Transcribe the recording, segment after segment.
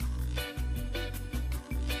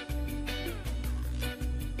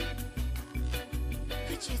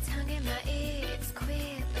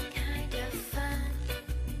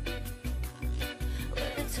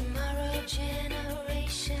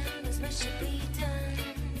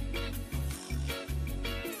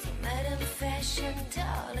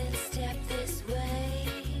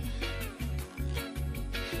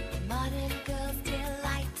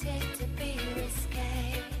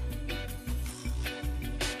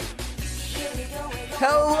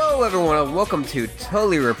Hello everyone and welcome to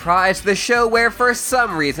Totally Reprised, the show where for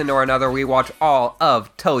some reason or another we watch all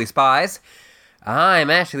of Totally Spies. I'm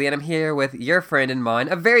Ashley and I'm here with your friend and mine,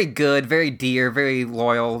 a very good, very dear, very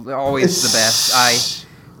loyal, always the best. I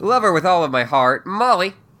love her with all of my heart,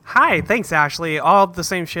 Molly. Hi, thanks Ashley. All the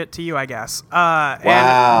same shit to you, I guess.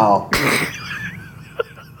 Wow.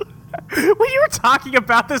 When you were talking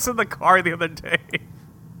about this in the car the other day,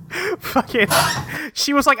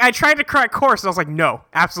 she was like, I tried to correct course, and I was like, no,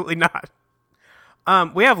 absolutely not.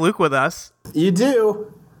 We have Luke with us. You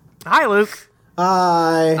do. Hi, Luke.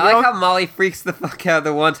 Hi. I like how Molly freaks the fuck out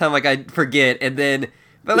the one time, like, I forget, and then,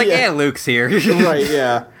 but like, yeah, Luke's here. Right,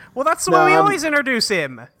 yeah. Well, that's the way we always introduce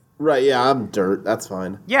him. Right, yeah, I'm dirt. That's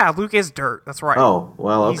fine. Yeah, Luke is dirt. That's right. Oh,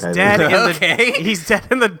 well, okay. He's dead in Okay. He's dead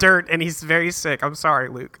in the dirt, and he's very sick. I'm sorry,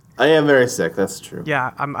 Luke. I am very sick, that's true.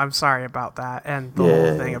 Yeah, I'm sorry about that, and the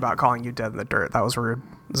whole thing about calling you dead in the dirt. That was rude.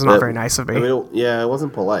 It was not very nice of me. It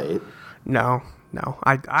wasn't polite. No.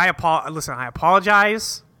 I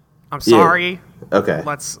apologize. I'm sorry. Yeah. Okay.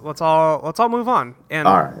 Let's all move on and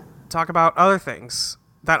All right. talk about other things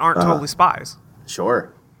that aren't totally spies.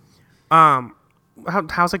 Sure.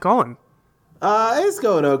 How's it going? It's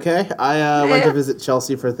going okay. I went to visit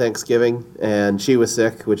Chelsea for Thanksgiving, and she was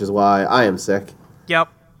sick, which is why I am sick. Yep.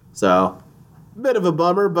 So, bit of a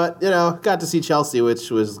bummer, but, got to see Chelsea,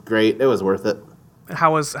 which was great. It was worth it.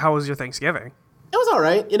 How was your Thanksgiving? It was all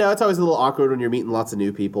right. It's always a little awkward when you're meeting lots of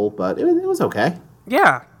new people, but it was okay.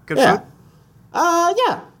 Yeah. Good food?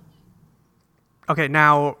 Yeah. Okay,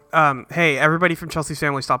 now, hey, everybody from Chelsea's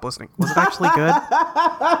family, stop listening. Was it actually good?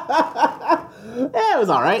 Yeah, it was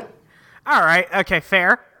all right. All right. Okay,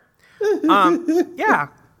 fair. Yeah.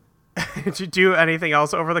 Did you do anything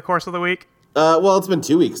else over the course of the week? Well, it's been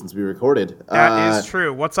 2 weeks since we recorded. That is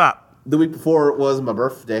true. What's up? The week before was my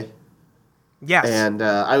birthday. Yes. And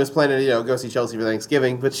I was planning to, go see Chelsea for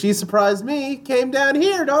Thanksgiving, but she surprised me, came down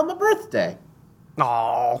here on my birthday.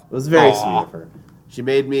 Aww. It was very sweet of her. She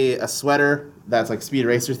made me a sweater that's like Speed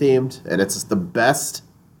Racer themed, and it's just the best.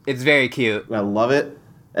 It's very cute. I love it.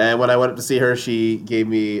 And when I went up to see her, she gave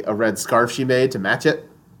me a red scarf she made to match it.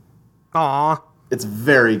 Aw. It's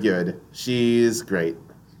very good. She's great.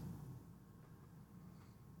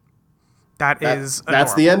 That's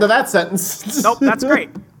That's the end of that sentence. Nope, that's great.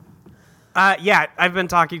 Yeah, I've been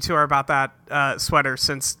talking to her about that sweater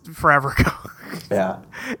since forever ago. Yeah.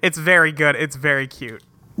 It's very good. It's very cute.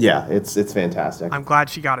 Yeah, it's fantastic. I'm glad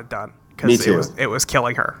she got it done. Me too. It was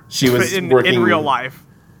killing her. She was in working real life.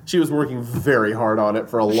 She was working very hard on it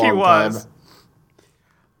for a long She was.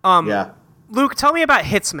 time. Yeah. Luke, tell me about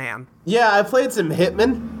Hitsman. Yeah, I played some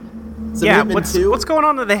Hitman. Hitman 2. What's going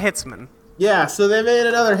on to the Hitsman? Yeah, so they made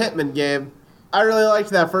another Hitman game. I really liked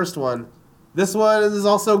that first one. This one is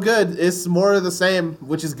also good. It's more of the same,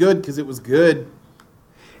 which is good because it was good.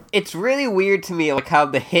 It's really weird to me, like, how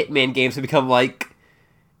the Hitman games have become, like,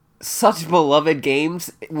 such beloved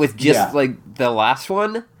games with just, like, the last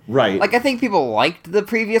one. Right. Like, I think people liked the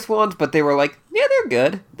previous ones, but they were like, yeah, they're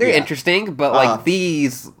good. They're interesting, but, like,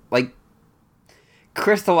 these, like,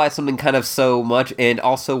 crystallize something kind of so much and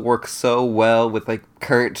also work so well with, like,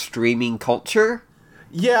 current streaming culture.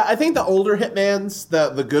 Yeah, I think the older Hitmans,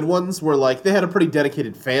 the good ones, were, like, they had a pretty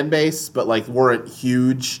dedicated fan base, but, like, weren't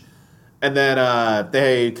huge. And then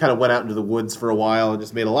they kind of went out into the woods for a while and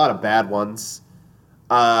just made a lot of bad ones.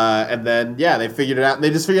 And then, they figured it out. And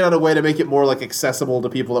they just figured out a way to make it more, like, accessible to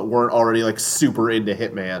people that weren't already, like, super into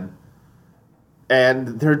Hitman.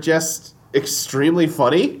 And they're just extremely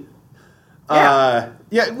funny. Yeah.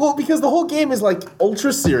 Well, because the whole game is, like,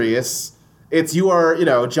 ultra serious. You are,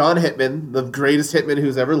 John Hitman, the greatest Hitman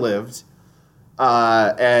who's ever lived.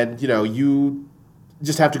 And, you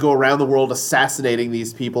just have to go around the world assassinating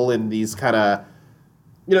these people in these kind of...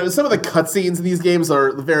 some of the cutscenes in these games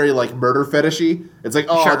are very, like, murder fetishy. It's like,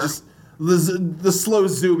 Sure. just the slow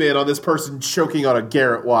zoom in on this person choking on a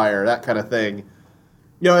garrote wire, that kind of thing.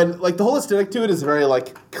 And, like, the whole aesthetic to it is very,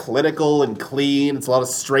 like, clinical and clean. It's a lot of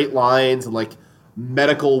straight lines and, like,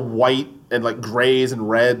 medical white and, like, grays and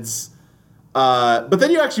reds. But then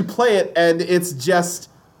you actually play it, and it's just...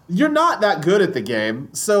 You're not that good at the game,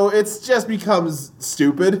 so it just becomes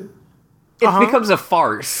stupid. It becomes a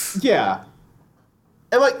farce. Yeah.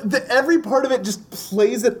 And, like, every part of it just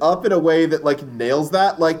plays it up in a way that, like, nails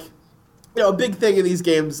that. Like, a big thing in these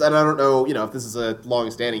games, and I don't know, if this is a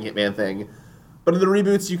long-standing Hitman thing, but in the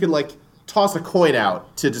reboots, you can, like, toss a coin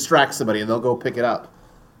out to distract somebody, and they'll go pick it up.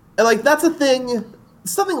 And, like, that's a thing.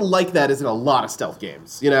 Something like that is in a lot of stealth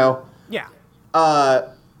games, you know? Yeah.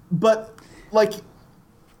 But, like,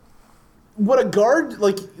 when a guard,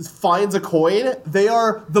 like, finds a coin, they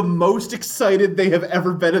are the most excited they have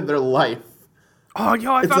ever been in their life. Oh,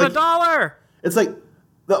 yo, I found like- $1! It's like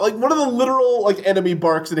one of the literal, like, enemy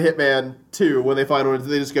barks in Hitman 2 when they find one,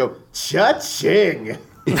 they just go, cha-ching!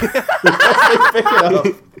 They pick it up.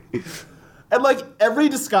 And, like, every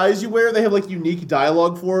disguise you wear, they have, like, unique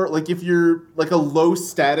dialogue for. Like, if you're, like, a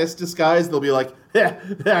low-status disguise, they'll be like,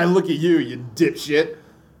 look at you, you dipshit.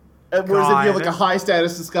 And whereas if you have, like, a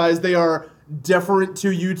high-status disguise, they are deferent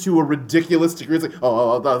to you to a ridiculous degree. It's like,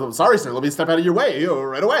 oh, sorry, sir, let me step out of your way,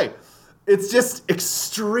 right away. It's just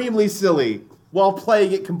extremely silly while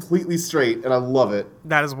playing it completely straight, and I love it.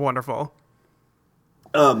 That is wonderful.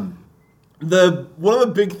 One of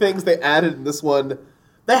the big things they added in this one,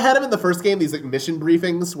 they had them in the first game, these like mission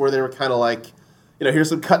briefings where they were kind of like, you know, here's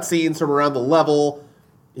some cutscenes from around the level.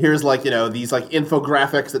 Here's like, you know, these like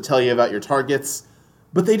infographics that tell you about your targets.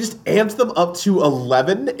 But they just amped them up to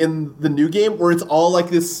 11 in the new game where it's all like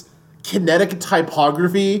this kinetic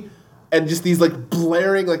typography and just these like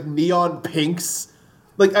blaring like neon pinks.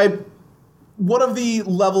 Like one of the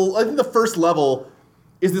level, I think the first level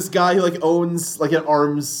is this guy who like owns like an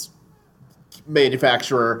arms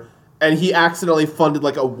manufacturer, and he accidentally funded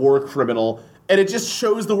like a war criminal, and it just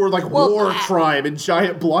shows the word like war crime in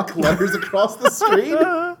giant block letters across the screen.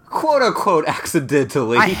 Quote unquote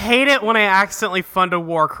accidentally. I hate it when I accidentally fund a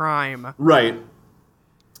war crime. Right.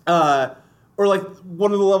 Or like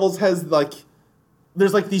one of the levels has like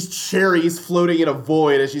there's like these cherries floating in a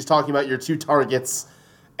void as she's talking about your two targets,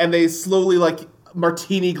 and they slowly like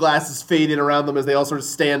martini glasses fade in around them as they all sort of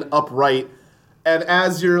stand upright. And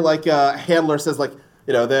as your like handler says, like,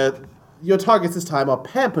 you know, your targets this time are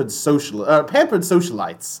pampered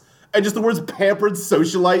socialites, and just the words "pampered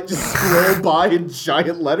socialite" just scroll by in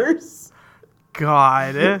giant letters.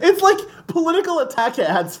 God, It's like political attack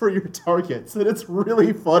ads for your targets, and it's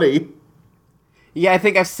really funny. Yeah, I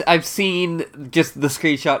think I've seen just the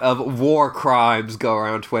screenshot of war crimes go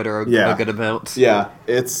around Twitter a good amount. Yeah,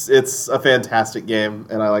 it's a fantastic game,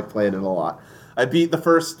 and I like playing it a lot. I beat the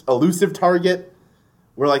first elusive target,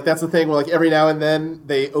 where like that's the thing where like every now and then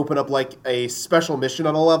they open up like a special mission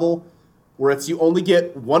on a level, where it's you only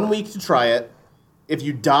get 1 week to try it. If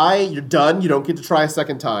you die, you're done. You don't get to try a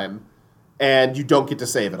second time, and you don't get to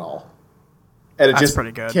save at all. And it That's just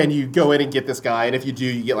pretty good. Can you go in and get this guy? And if you do,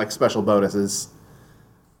 you get like special bonuses.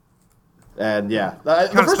 And yeah,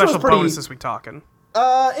 what kind of special bonuses we talking?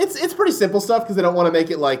 It's pretty simple stuff because they don't want to make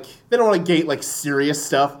it like they don't want to gate like serious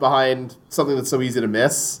stuff behind something that's so easy to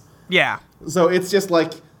miss. Yeah. So it's just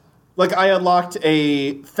like I unlocked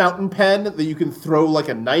a fountain pen that you can throw like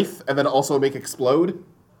a knife and then also make explode.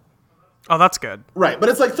 Oh, that's good. Right, but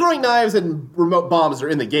it's like throwing knives and remote bombs are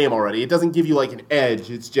in the game already. It doesn't give you like an edge.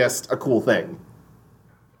 It's just a cool thing.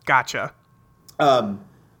 Gotcha.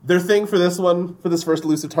 Their thing for this one, for this first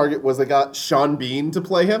elusive target, was they got Sean Bean to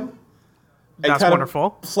play him. And That's kind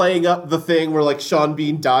wonderful. Of playing up the thing where like Sean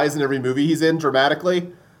Bean dies in every movie he's in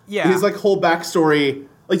dramatically. Yeah. His like whole backstory,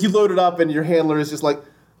 like you load it up and your handler is just like,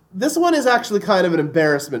 this one is actually kind of an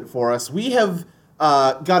embarrassment for us. We have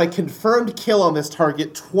got a confirmed kill on this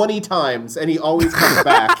target 20 times and he always comes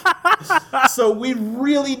back. So we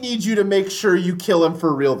really need you to make sure you kill him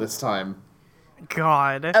for real this time.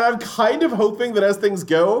 God. And I'm kind of hoping that as things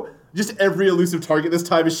go, just every elusive target this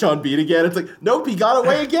time is Sean Bean again. It's like, nope, he got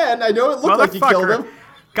away again. I know it looked like you killed him.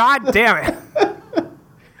 God damn it.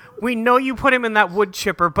 We know you put him in that wood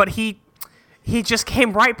chipper, but he just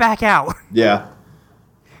came right back out. Yeah.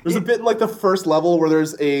 There's a bit in like the first level where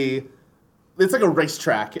it's like a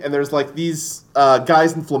racetrack, and there's like these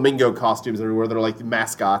guys in flamingo costumes everywhere that are like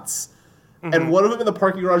mascots. Mm-hmm. And one of them in the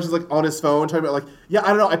parking garage is like on his phone talking about like, yeah, I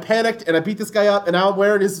don't know, I panicked and I beat this guy up and now I'm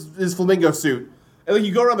wearing his flamingo suit. And then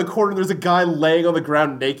you go around the corner and there's a guy laying on the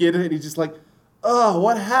ground naked and he's just like, oh,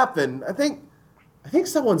 what happened? I think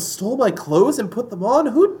someone stole my clothes and put them on.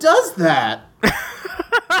 Who does that?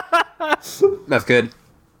 That's good.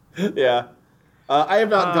 Yeah. I have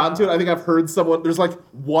not gotten to it. I think I've heard there's like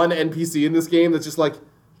one NPC in this game that's just like,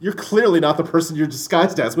 you're clearly not the person you're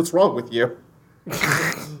disguised as. What's wrong with you?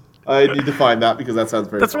 I need to find that because that sounds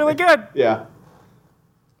very That's funny. really good. Yeah.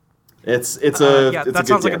 It's a yeah, it's that a sounds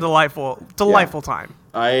good like a game. delightful time.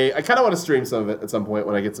 I kind of want to stream some of it at some point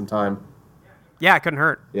when I get some time. Yeah, it couldn't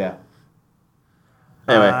hurt. Yeah.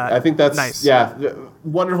 Anyway, I think that's nice. Yeah,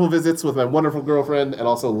 wonderful visits with my wonderful girlfriend and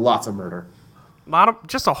also lots of murder.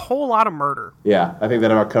 Just a whole lot of murder. Yeah, I think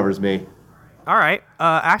that about covers me. All right.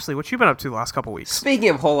 Ashley, what you been up to the last couple weeks? Speaking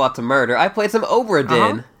of Whole Lots of Murder, I played some Obra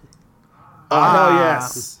Dinn. Hell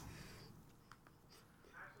yes.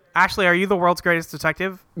 Ashley, are you the world's greatest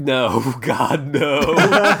detective? No, God, no.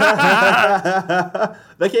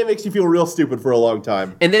 That game makes you feel real stupid for a long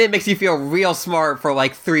time. And then it makes you feel real smart for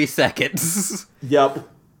like 3 seconds. Yep.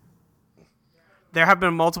 There have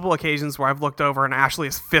been multiple occasions where I've looked over and Ashley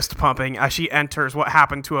is fist pumping as she enters what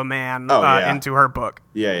happened to a man into her book.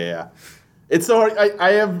 Yeah. It's so hard.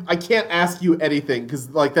 I can't ask you anything because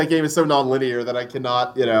like that game is so non-linear that I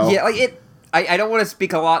cannot, Yeah, like I don't want to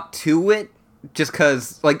speak a lot to it, just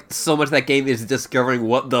because like so much of that game is discovering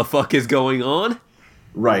what the fuck is going on.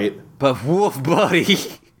 Right. But woof, buddy.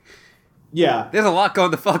 Yeah. There's a lot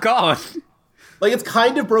going the fuck on. Like, it's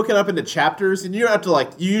kind of broken up into chapters, and you don't have to, like,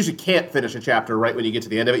 you usually can't finish a chapter right when you get to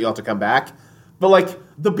the end of it. You'll have to come back. But, like,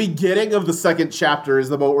 the beginning of the second chapter is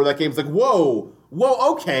the moment where that game's like, whoa,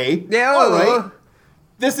 okay. Yeah. All right.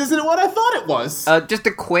 This isn't what I thought it was. Just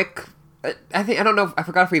a quick... I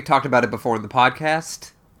forgot if we've talked about it before in the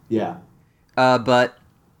podcast. Yeah. But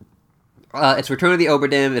it's Return of the Obra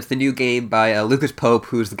Dinn. It's the new game by Lucas Pope,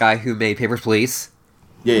 who's the guy who made Papers, Please.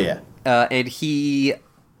 Yeah. And he...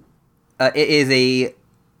 it is a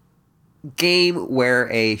game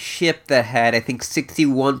where a ship that had, I think,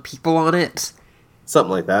 61 people on it...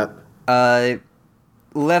 Something like that.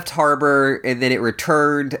 Left harbor, and then it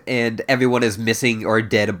returned, and everyone is missing or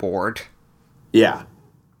dead aboard. Yeah.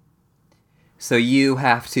 So you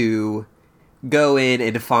have to go in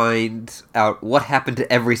and find out what happened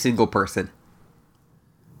to every single person.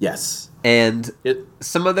 Yes. And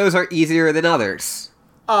some of those are easier than others.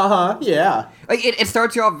 Uh-huh, yeah. Like, it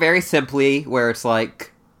starts you off very simply, where it's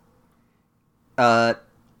like, okay,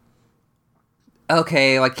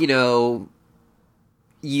 like,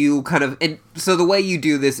 you kind of... And so the way you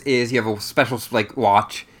do this is you have a special, like,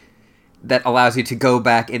 watch that allows you to go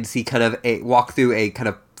back and see kind of walk through a kind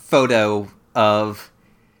of photo of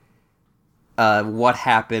what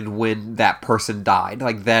happened when that person died.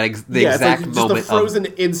 Like, the exact it's like moment just the frozen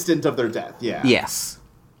instant of their death, yeah. Yes.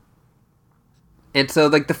 And so,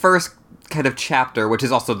 like, the first kind of chapter, which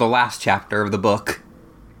is also the last chapter of the book,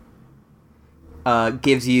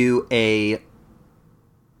 gives you a,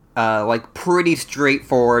 like, pretty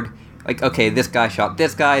straightforward, like, okay, this guy shot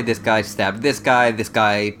this guy stabbed this guy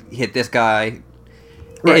hit this guy.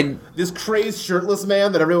 Right. And, this crazed shirtless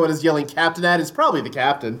man that everyone is yelling captain at is probably the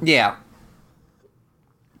captain. yeah.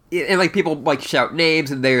 And, like, people, like, shout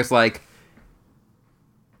names, and there's, like...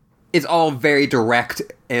 It's all very direct,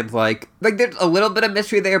 and, like, there's a little bit of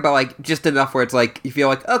mystery there, but, like, just enough where it's, like, you feel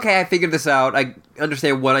like, okay, I figured this out, I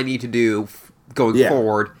understand what I need to do going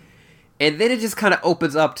forward. And then it just kind of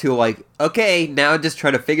opens up to, like, okay, now just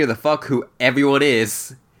try to figure the fuck who everyone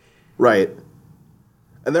is. Right.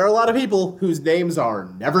 And there are a lot of people whose names are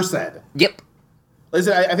never said. Yep. Like I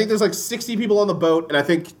said, I think there's, like, 60 people on the boat, and I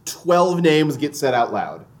think 12 names get said out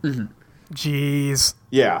loud. Mm-hmm. Jeez.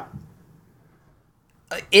 Yeah.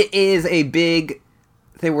 It is a big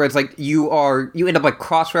thing where it's like you end up like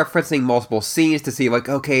cross-referencing multiple scenes to see like,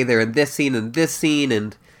 okay, they're in this scene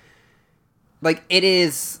and like it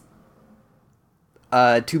is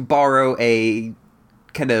to borrow a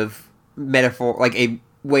kind of metaphor, like a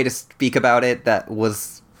way to speak about it that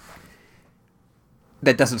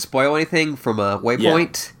doesn't spoil anything from a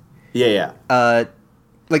waypoint. Yeah.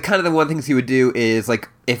 Like kind of the one things you would do is like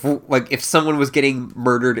if someone was getting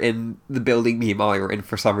murdered in the building me and Molly were in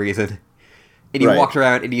for some reason, and you walked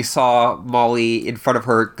around and you saw Molly in front of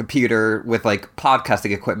her computer with like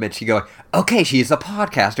podcasting equipment, she'd go, okay, she's a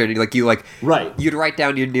podcaster, and you'd write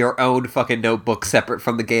down in your own fucking notebook separate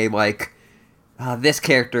from the game like this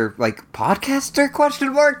character like podcaster ?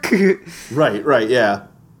 Right, yeah.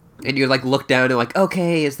 And you'd like look down and like,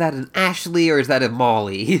 okay, is that an Ashley or is that a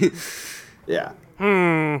Molly? Yeah.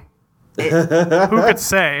 Who could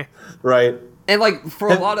say? Right. And, like, for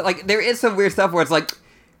a lot of, like, there is some weird stuff where it's like,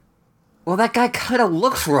 well, that guy kind of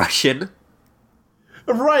looks Russian.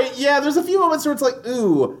 Right, yeah, there's a few moments where it's like,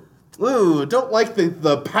 ooh, don't like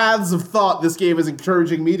the paths of thought this game is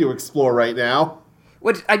encouraging me to explore right now.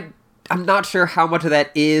 Which, I'm not sure how much of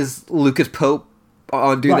that is Lucas Pope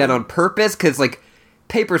doing that on purpose, because, like,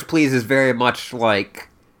 Papers, Please is very much, like,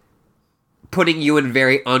 putting you in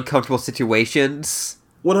very uncomfortable situations.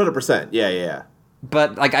 100%, yeah.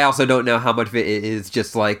 But, like, I also don't know how much of it is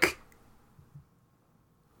just, like,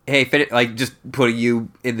 hey, just putting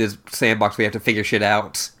you in this sandbox where you have to figure shit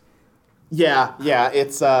out. Yeah,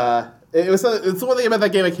 it's the one thing about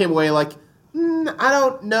that game I came away like, I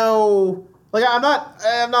don't know. Like, I'm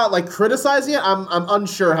not, like, criticizing it. I'm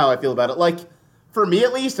unsure how I feel about it. Like, for me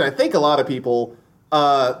at least, and I think a lot of people,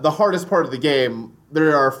 the hardest part of the game,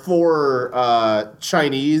 there are 4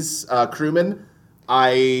 Chinese crewmen.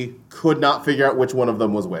 I could not figure out which one of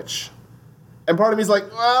them was which. And part of me's like,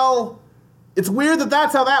 well, it's weird that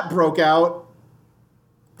that's how that broke out.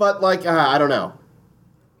 But, like, I don't know.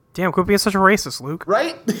 Damn, quit being such a racist, Luke.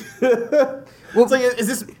 Right? Well, it's like,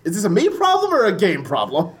 is this a me problem or a game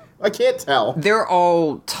problem? I can't tell. They're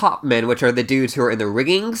all top men, which are the dudes who are in the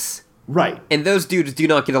riggings. Right. And those dudes do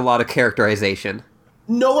not get a lot of characterization.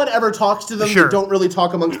 No one ever talks to them. Sure. They don't really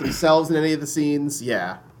talk amongst themselves in any of the scenes.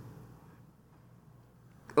 Yeah.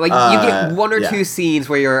 Like, you get 1 or yeah. 2 scenes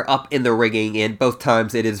where you're up in the rigging, and both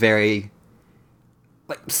times it is very...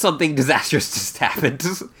 like, something disastrous just happened.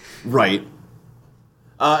 Right.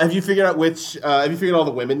 Have you figured out have you figured out all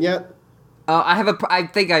the women yet? I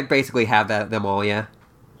think I basically have them all, yeah.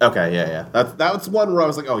 Okay, yeah. That's one where I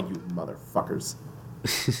was like, oh, you motherfuckers.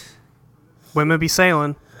 Women be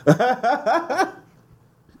sailing. But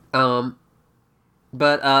other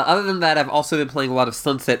than that, I've also been playing a lot of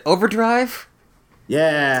Sunset Overdrive.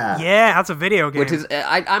 Yeah. Yeah, that's a video game. Which is,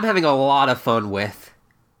 I'm having a lot of fun with.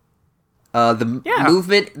 The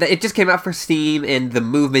movement, it just came out for Steam, and the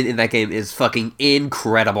movement in that game is fucking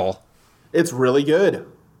incredible. It's really good.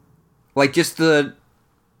 Like, just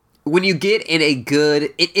when you get in a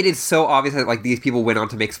good, it is so obvious that, like, these people went on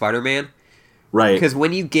to make Spider-Man. Right. Because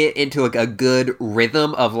when you get into, like, a good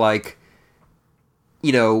rhythm of, like,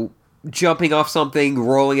 you know, jumping off something,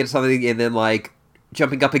 rolling into something, and then, like,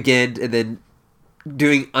 jumping up again, and then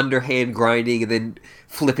doing underhand grinding, and then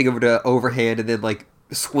flipping over to overhand, and then, like,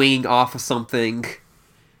 swinging off of something.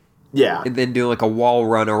 Yeah. And then doing, like, a wall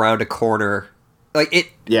run around a corner. Like, it...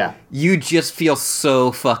 Yeah. You just feel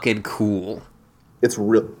so fucking cool. It's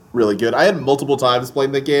really good. I had multiple times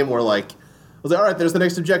playing the game where, like, I was like, all right, there's the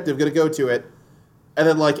next objective, gonna go to it. And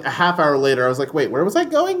then, like, a half hour later, I was like, wait, where was I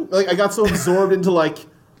going? Like, I got so absorbed into, like,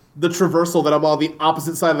 the traversal that I'm on the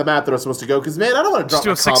opposite side of the map that I'm supposed to go, because, man, I don't want to drop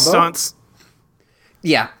my just doing 6 combo. stunts.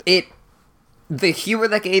 Yeah, the humor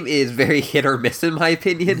of that game is very hit or miss, in my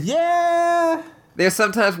opinion. Yeah! There's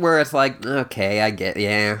sometimes where it's like, okay, I get,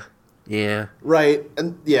 yeah. Right,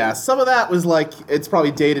 and yeah, some of that was like, it's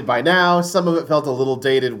probably dated by now, some of it felt a little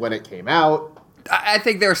dated when it came out. I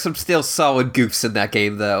think there are some still solid goofs in that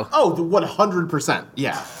game, though. Oh, 100%,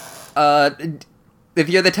 yeah. If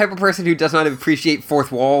you're the type of person who does not appreciate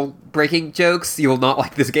fourth wall breaking jokes, you will not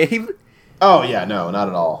like this game. Oh, yeah, no, not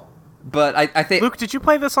at all. But I think... Luke, did you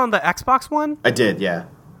play this on the Xbox One? I did, yeah.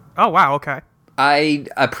 Oh, wow, okay. I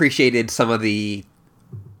appreciated some of those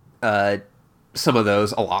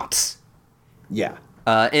a lot. Yeah.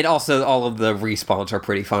 And also, all of the respawns are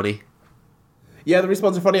pretty funny. Yeah, the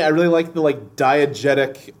respawns are funny. I really like the, like,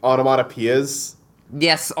 diegetic onomatopoeias.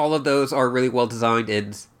 Yes, all of those are really well designed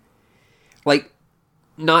and, like,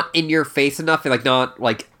 not in your face enough, and, like, not,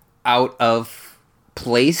 like, out of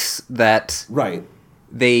place that Right.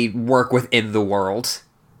 they work within the world.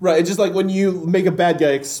 Right, it's just like when you make a bad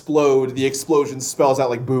guy explode, the explosion spells out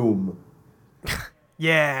like boom.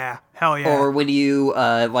 Yeah, hell yeah. Or when you,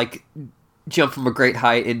 like, jump from a great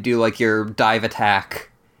height and do, like, your dive attack,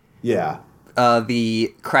 Yeah.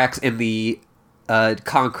 the cracks in the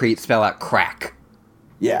concrete spell out crack.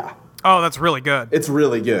 Yeah. Oh, that's really good. It's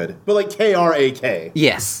really good. But like K-R-A-K.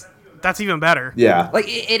 Yes. That's even better. Yeah. Like,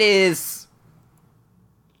 it is...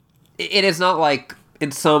 It is not like,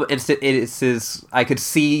 in some instances, I could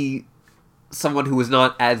see someone who was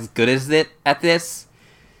not as good as it at this,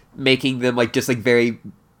 making them, like, just, like, very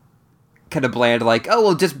kind of bland, like, oh,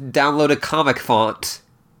 well, just download a comic font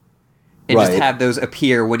and just Right. have those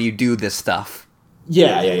appear when you do this stuff.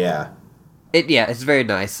 Yeah. It's very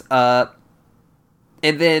nice. And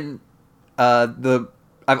then,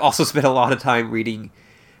 I've also spent a lot of time reading,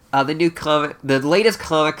 the new comic, the latest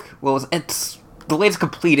comic, it's the latest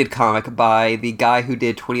completed comic by the guy who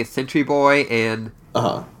did 20th Century Boy and,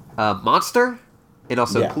 Monster, and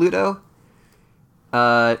also Yeah. Pluto,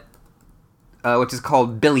 which is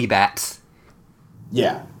called Billy Bats.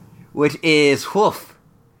 Yeah. Which is, woof.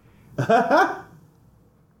 I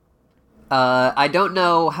don't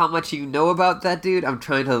know how much you know about that dude. I'm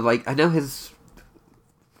trying to, like, I know his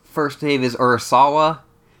first name is Urasawa.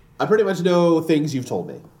 I pretty much know things you've told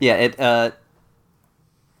me. Yeah,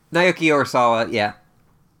 Naoki Urasawa, yeah.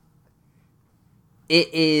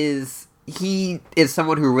 He is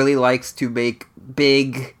someone who really likes to make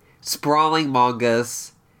big, sprawling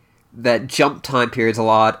mangas that jump time periods a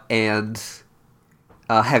lot and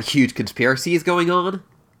have huge conspiracies going on.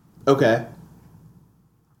 Okay.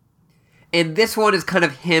 And this one is kind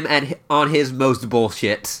of him on his most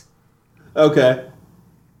bullshit, Okay.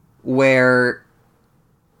 where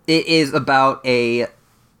it is about a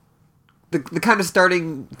the kind of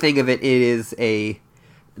starting thing of it is a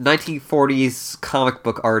 1940s comic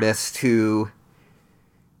book artist who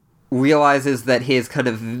realizes that his kind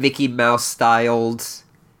of Mickey Mouse styled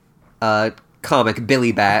comic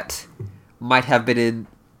Billy Bat might have been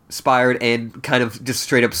inspired and kind of just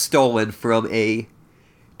straight up stolen from a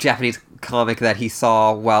Japanese comic that he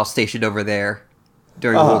saw while stationed over there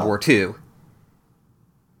during World War II.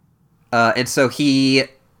 And so he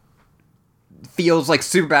feels like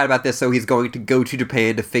super bad about this, so he's going to go to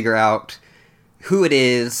Japan to figure out who it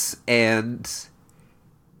is and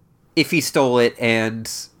if he stole it,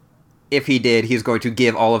 and if he did, he's going to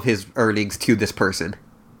give all of his earnings to this person.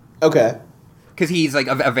 Okay. Because he's like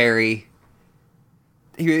a very...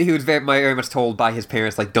 He was very much told by his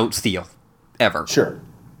parents, like, don't steal. Ever. Sure.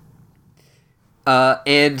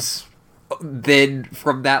 And then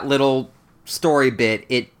from that little story bit,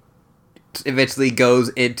 it eventually goes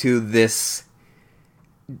into this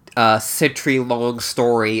century-long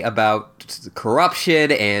story about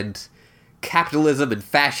corruption and capitalism and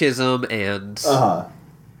fascism and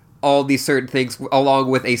all these certain things,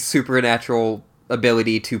 along with a supernatural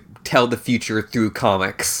ability to tell the future through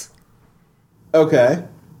comics. Okay.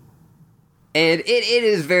 And it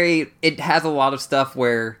is very... It has a lot of stuff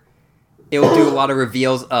where it will do a lot of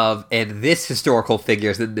reveals of, and this historical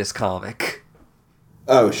figure's in this comic.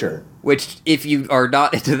 Oh, sure. Which, if you are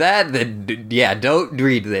not into that, then, yeah, don't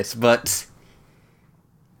read this. But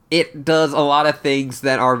it does a lot of things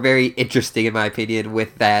that are very interesting, in my opinion,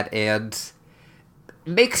 with that, and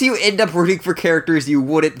makes you end up rooting for characters you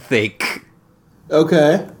wouldn't think.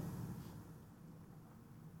 Okay.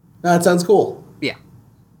 That sounds cool. Yeah.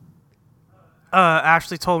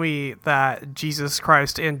 Ashley told me that Jesus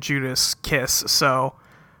Christ and Judas kiss, so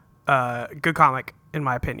good comic, in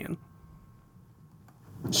my opinion.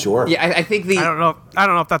 Sure. Yeah, I think I don't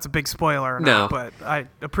know if that's a big spoiler or not, but I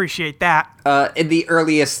appreciate that. In the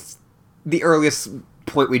earliest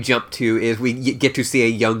point we jump to is we get to see a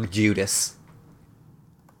young Judas.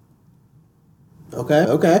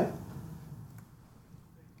 Okay.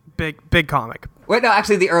 Big comic. Wait, no,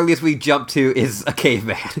 actually, the earliest we jump to is a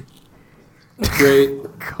caveman. Great.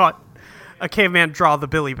 God, a caveman draw the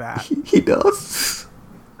Billy Bat. He does.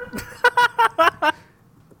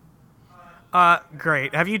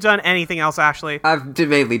 Great. Have you done anything else, Ashley? I've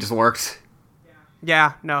mainly just worked.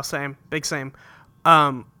 Yeah, no, same. Big same.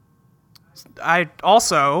 I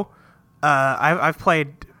also, I've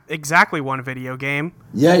played exactly one video game.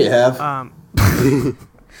 Yeah, you have.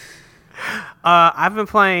 I've been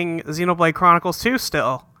playing Xenoblade Chronicles 2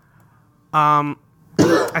 still.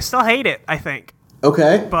 I still hate it, I think.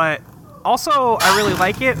 Okay. But also, I really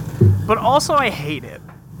like it, but also I hate it.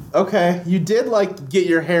 Okay. You did, like, get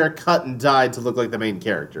your hair cut and dyed to look like the main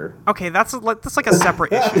character. Okay, that's like a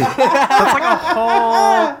separate issue. That's like a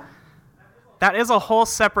whole... That is a whole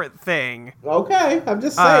separate thing. Okay, I'm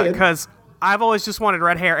just saying. Because I've always just wanted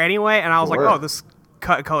red hair anyway, and I was like, oh, this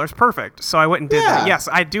cut color's perfect. So I went and did that. Yes,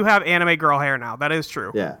 I do have anime girl hair now. That is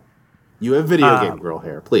true. Yeah. You have video game girl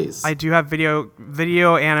hair, please. I do have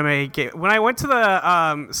video anime game. When I went to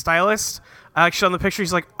the stylist, I showed him the picture.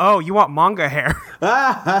 He's like, "Oh, you want manga hair?"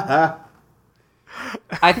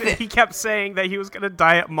 He kept saying that he was gonna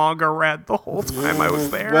dye it manga red the whole time I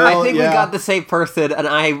was there. Well, I think we got the same person, and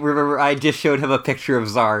I remember I just showed him a picture of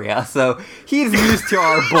Zarya, so he's used to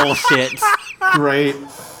our bullshit. Great.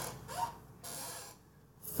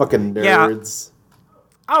 Fucking nerds. Yeah.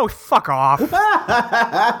 Oh, fuck off. You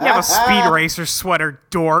have a Speed Racer sweater,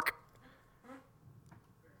 dork.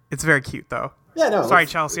 It's very cute, though. Yeah, no. Sorry,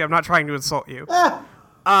 Chelsea, I'm not trying to insult you.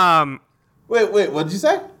 Wait, what did you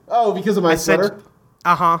say? Oh, because of my sweater?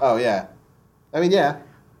 Uh-huh. Oh, yeah. I mean, yeah.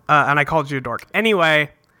 And I called you a dork. Anyway,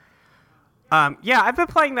 yeah, I've been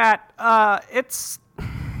playing that. It's...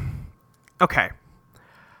 Okay.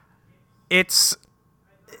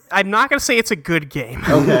 I'm not going to say it's a good game.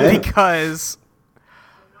 Okay. Because...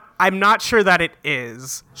 I'm not sure that it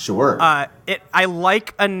is. Sure. I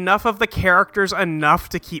like enough of the characters enough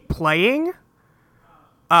to keep playing.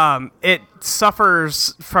 It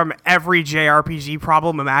suffers from every JRPG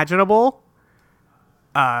problem imaginable.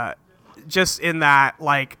 Just in that,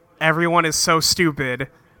 like, everyone is so stupid.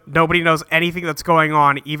 Nobody knows anything that's going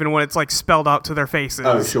on, even when it's, like, spelled out to their faces.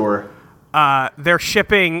 Oh, sure. They're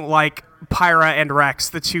shipping, like, Pyra and Rex,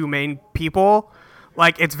 the two main people.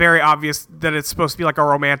 Like, it's very obvious that it's supposed to be, like, a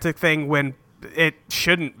romantic thing when it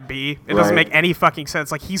shouldn't be. It doesn't make any fucking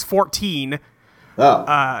sense. Like, he's 14.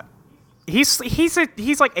 Oh. He's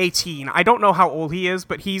like 18. I don't know how old he is,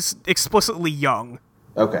 but he's explicitly young.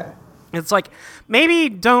 Okay. It's like, maybe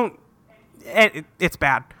don't... It's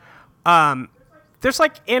bad. there's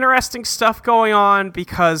like interesting stuff going on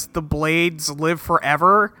because the blades live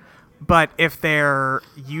forever, but if their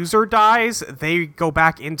user dies, they go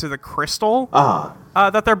back into the crystal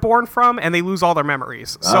that they're born from, and they lose all their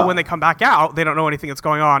memories. So when they come back out, they don't know anything that's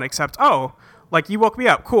going on except, oh, like you woke me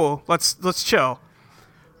up, cool, let's chill.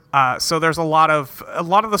 So there's a lot of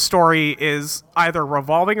the story is either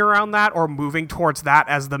revolving around that or moving towards that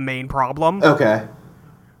as the main problem. Okay.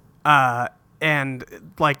 And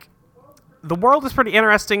like the world is pretty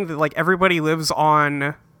interesting. That like everybody lives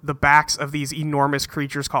on the backs of these enormous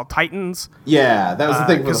creatures called Titans. Yeah, that was the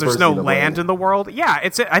thing. Because there's no land in the world. Yeah,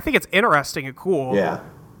 I think it's interesting and cool. Yeah.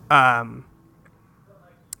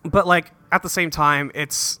 But like at the same time,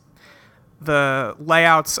 the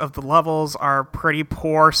layouts of the levels are pretty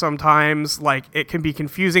poor sometimes. Like, it can be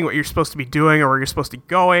confusing what you're supposed to be doing or where you're supposed to be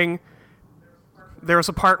going. There was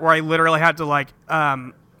a part where I literally had to, like,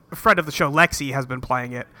 a friend of the show, Lexi, has been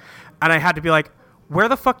playing it, and I had to be like, where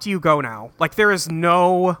the fuck do you go now? Like, there is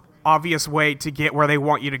no obvious way to get where they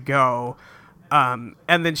want you to go. And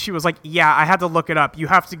then she was like, yeah, I had to look it up. You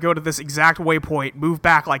have to go to this exact waypoint, move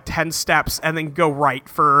back, like, 10 steps, and then go right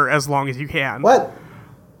for as long as you can. What?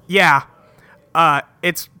 Yeah.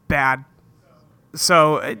 It's bad.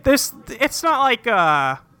 So it's not like,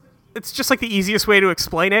 it's just like the easiest way to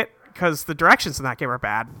explain it because the directions in that game are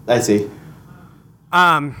bad. I see.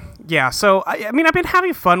 Yeah. So I mean, I've been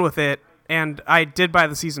having fun with it, and I did buy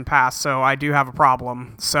the season pass, so I do have a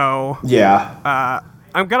problem. So yeah,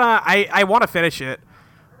 I want to finish it.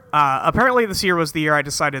 Apparently this year was the year I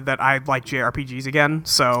decided that I like JRPGs again.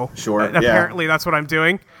 So sure. Apparently that's what I'm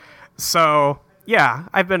doing. So. Yeah,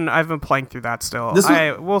 I've been playing through that still.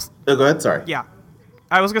 Oh, go ahead. Sorry. Yeah,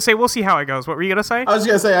 I was gonna say we'll see how it goes. What were you gonna say? I was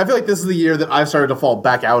gonna say I feel like this is the year that I've started to fall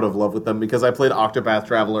back out of love with them because I played Octopath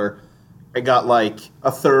Traveler and got like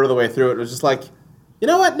a third of the way through it. It was just like, you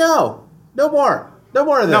know what? No more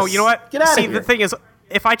of this. No, you know what? Get out of here. See, the thing is,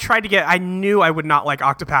 if I tried to I knew I would not like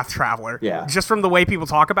Octopath Traveler. Yeah. Just from the way people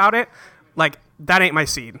talk about it, like that ain't my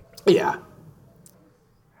scene. Yeah.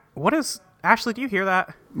 What is Ashley? Do you hear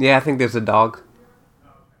that? Yeah, I think there's a dog.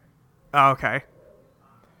 Oh, okay.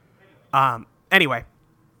 Anyway.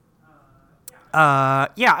 Yeah,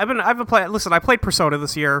 I've been playing. Listen, I played Persona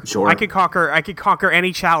this year. Sure. I could conquer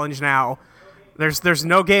any challenge now. There's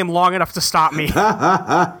no game long enough to stop me.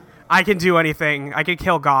 I can do anything. I can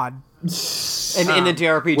kill God. And in a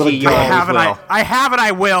JRPG, well, you I always have and will. I have and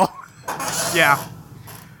I will. Yeah.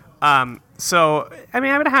 So I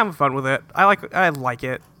mean, I've been having fun with it. I like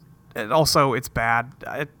it. And also, it's bad.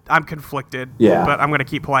 I'm conflicted. Yeah. But I'm gonna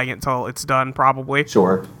keep playing it until it's done, probably.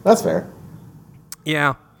 Sure. That's fair.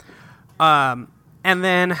 Yeah. And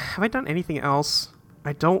then have I done anything else?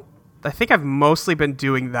 I think I've mostly been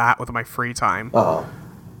doing that with my free time. Oh.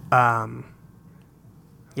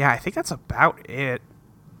 Yeah, I think that's about it.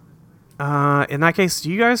 In that case, do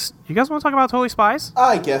you guys want to talk about Totally Spies?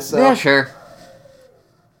 I guess so. Yeah, sure.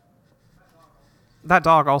 That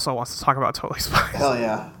dog also wants to talk about Totally Spies. Hell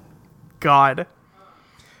yeah. God.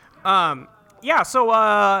 Yeah,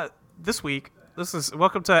 so this week,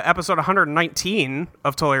 welcome to episode 119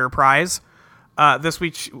 of Totally Reprise. This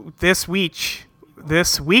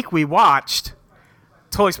week we watched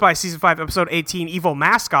Totally Spies Season 5, Episode 18, Evil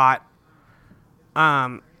Mascot.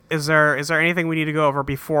 Is there anything we need to go over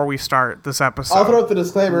before we start this episode? I'll throw out the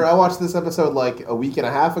disclaimer. I watched this episode like a week and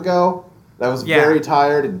a half ago. I was very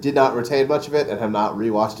tired and did not retain much of it and have not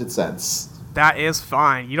rewatched it since. That is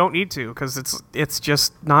fine. You don't need to because it's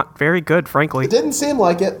just not very good, frankly. It didn't seem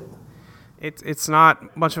like it. It's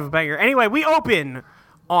not much of a banger. Anyway, we open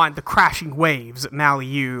on the crashing waves at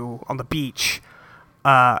Maliu on the beach,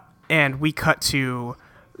 and we cut to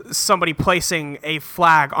somebody placing a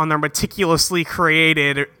flag on their meticulously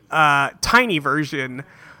created tiny version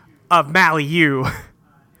of Maliu,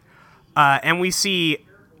 and we see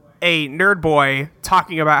a nerd boy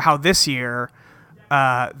talking about how this year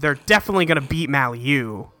they're definitely going to beat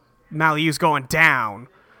Maliu. Maliu's going down.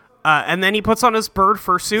 And then he puts on his bird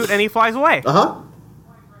fursuit and he flies away. Uh-huh.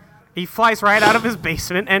 He flies right out of his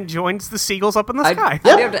basement and joins the seagulls up in the sky.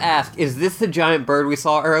 I have to ask, is this the giant bird we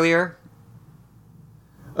saw earlier?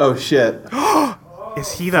 Oh, shit.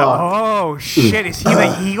 Is he the... Oh, shit. Is he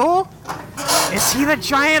the eagle? Is he the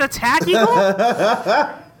giant attack eagle?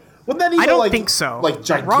 Wouldn't that eagle, I don't think so. Like,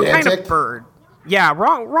 gigantic? Wrong kind of bird. Yeah,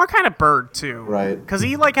 wrong kind of bird, too. Right. Because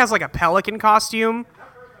he, like, has, like, a pelican costume.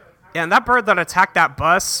 And that bird that attacked that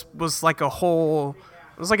bus was like it was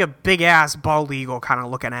like a big-ass bald eagle kind of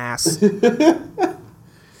looking ass.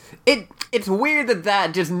 It's weird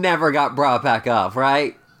that just never got brought back up,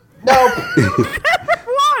 right? Nope.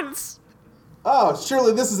 Once! Oh,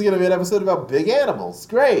 surely this is going to be an episode about big animals.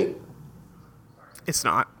 Great. It's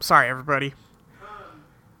not. Sorry, everybody.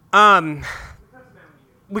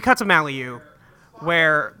 We cut to Maliu,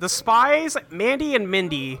 where the spies, Mandy and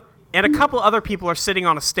Mindy, and a couple other people are sitting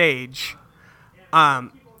on a stage.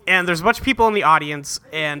 And there's a bunch of people in the audience,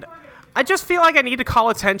 and I just feel like I need to call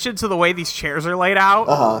attention to the way these chairs are laid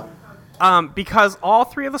out. Because all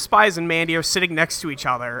three of the spies and Mandy are sitting next to each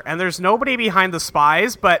other, and there's nobody behind the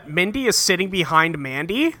spies, but Mindy is sitting behind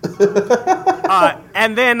Mandy.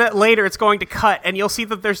 And then later it's going to cut, and you'll see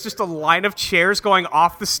that there's just a line of chairs going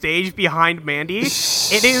off the stage behind Mandy.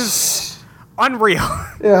 It is unreal.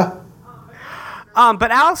 Yeah.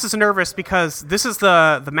 But Alex is nervous because this is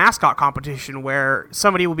the mascot competition where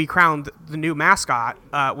somebody will be crowned the new mascot,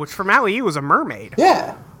 which for Maliu is a mermaid.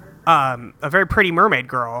 Yeah. A very pretty mermaid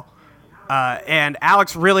girl. And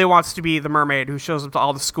Alex really wants to be the mermaid who shows up to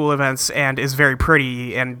all the school events and is very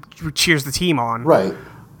pretty and cheers the team on. Right.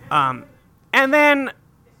 And then,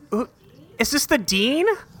 is this the dean?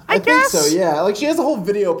 I think guess? so, yeah. Like, she has a whole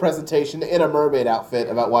video presentation in a mermaid outfit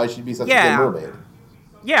about why she'd be such a good mermaid.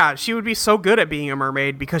 Yeah, she would be so good at being a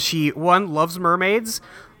mermaid because she, one, loves mermaids,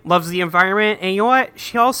 loves the environment, and you know what?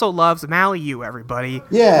 She also loves Maliu, everybody.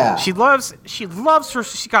 Yeah. She loves her,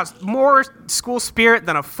 she got more school spirit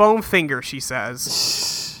than a foam finger, she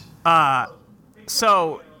says.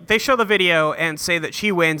 So, they show the video and say that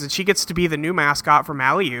she wins and she gets to be the new mascot for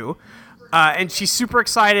Maliu. And she's super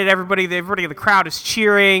excited. Everybody in the crowd is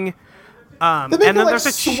cheering. And then there's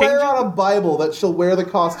a swear on a Bible that she'll wear the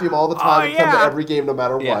costume all the time and come to every game no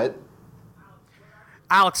matter what.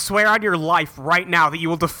 Alex, swear on your life right now that you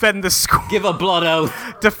will defend this school. Give a blood oath.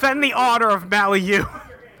 Defend the honor of Maliu.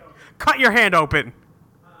 Cut your hand open.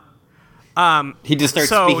 He just starts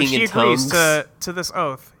speaking in tongues. So she agrees to this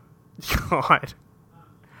oath. God.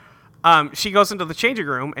 She goes into the changing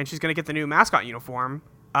room, and she's going to get the new mascot uniform.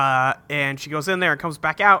 And she goes in there and comes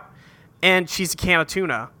back out, and she's a can of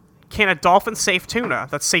tuna. Can of dolphin-safe tuna.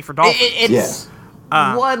 That's safe for dolphins. It's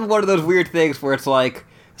one of those weird things where it's like,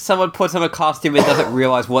 someone puts on a costume and doesn't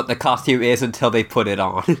realize what the costume is until they put it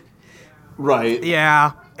on. Right.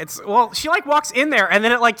 Yeah. She, walks in there, and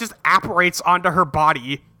then it, just apparates onto her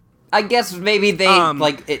body. I guess maybe they,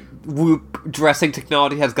 Whoop dressing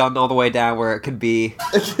technology has gotten all the way down where it could be.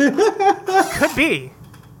 Could be.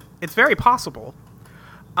 It's very possible.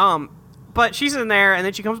 But she's in there, and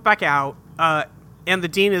then she comes back out, and the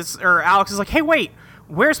dean Alex is like, hey, wait,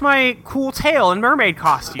 where's my cool tail and mermaid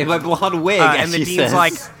costume? And my blonde wig, and the dean's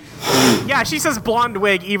like, yeah, she says blonde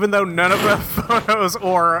wig, even though none of the photos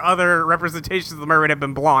or other representations of the mermaid have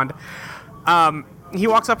been blonde. He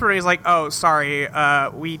walks up to her and he's like, oh, sorry,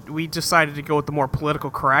 we decided to go with the more political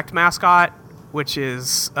correct mascot, which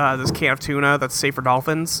is this can of tuna that's safe for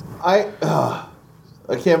dolphins.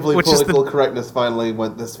 I can't believe political correctness finally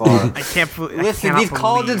went this far. Listen, these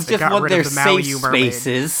colleges just want their safe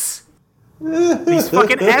spaces. These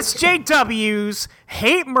fucking SJWs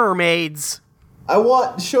hate mermaids.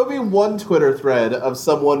 Show me one Twitter thread of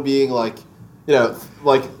someone being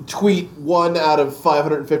tweet 1 out of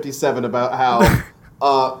 557 about how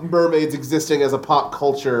mermaids existing as a pop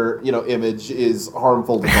culture, image is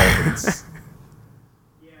harmful to dolphins.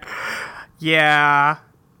 Yeah.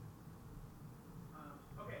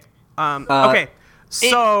 Okay,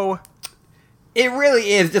 so... It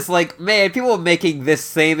really is just man, people are making this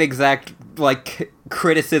same exact,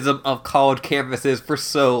 criticism of college campuses for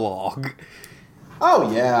so long.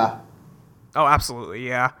 Oh, yeah. Oh, absolutely,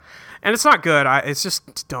 yeah. And it's not good. It's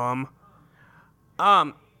just dumb.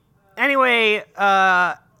 Anyway,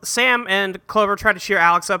 Sam and Clover try to cheer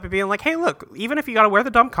Alex up and being like, hey, look, even if you gotta wear the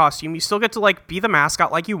dumb costume, you still get to, be the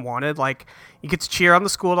mascot like you wanted. You get to cheer on the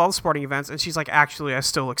school at all the sporting events. And she's like, actually, I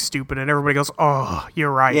still look stupid. And everybody goes, oh,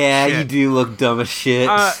 you're right. Yeah, shit. You do look dumb as shit.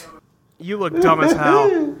 You look dumb as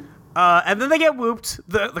hell. And then they get whooped.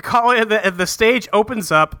 The stage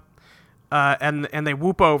opens up, and they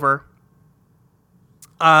whoop over.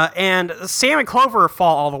 And Sam and Clover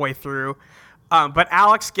fall all the way through. But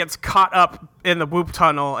Alex gets caught up in the whoop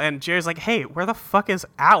tunnel, and Jerry's like, hey, where the fuck is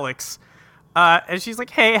Alex? And she's like,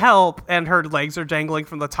 hey, help. And her legs are dangling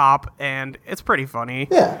from the top, and it's pretty funny.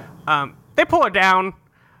 Yeah. They pull her down,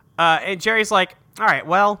 and Jerry's like, all right,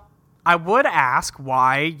 well, I would ask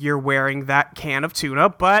why you're wearing that can of tuna,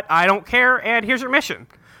 but I don't care, and here's your mission.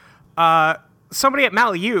 Somebody at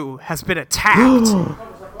Maliu has been attacked.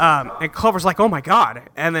 And Clover's like, oh my god.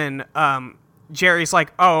 And then Jerry's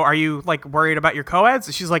like, oh, are you worried about your co-eds?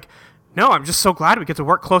 And she's like, no, I'm just so glad we get to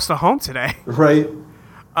work close to home today. Right.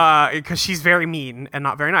 Because she's very mean and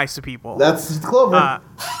not very nice to people. That's Clover.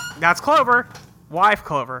 That's Clover. Wife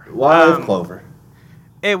Clover. Clover.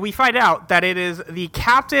 And we find out that it is the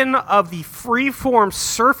captain of the Freeform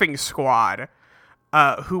Surfing Squad,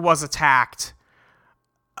 who was attacked.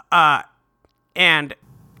 And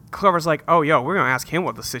Clover's like, oh, yo, we're going to ask him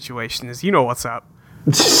what the situation is. You know what's up.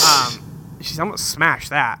 She's I'm going to smash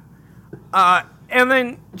that. And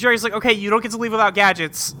then Jerry's like, okay, you don't get to leave without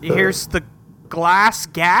gadgets. Here's the glass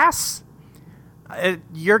gas.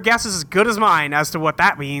 Your guess is as good as mine as to what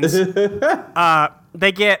that means.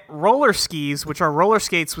 They get roller skis, which are roller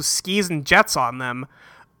skates with skis and jets on them.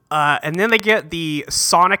 And then they get the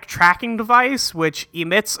sonic tracking device, which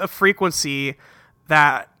emits a frequency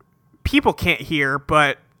that people can't hear,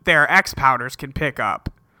 but their X-powders can pick up.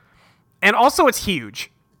 And also, it's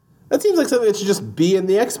huge. That seems like something that should just be in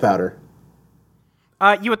the X-powder.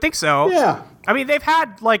 You would think so. Yeah. I mean, they've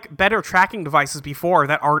had, like, better tracking devices before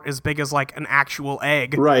that aren't as big as, like, an actual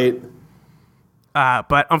egg. Right.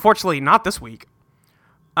 But unfortunately, not this week.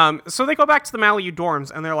 So they go back to the Malibu dorms,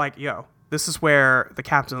 and they're like, yo, this is where the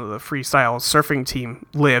captain of the freestyle surfing team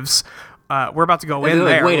lives. We're about to go in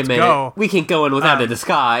there. Wait a Let's minute. go. We can't go in without a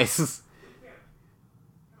disguise.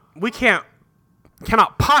 We cannot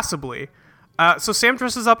possibly. So Sam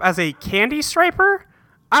dresses up as a candy striper?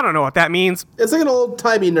 I don't know what that means. It's like an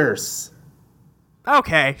old-timey nurse.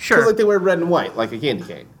 Okay, sure. Because like they wear red and white, like a candy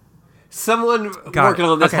cane. Someone Got working it.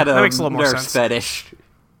 on this Okay, had that a makes a little more nurse sense. fetish.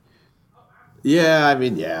 Yeah, I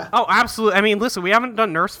mean, yeah. Oh, absolutely. I mean, listen, we haven't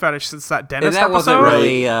done nurse fetish since that And dentist that episode. wasn't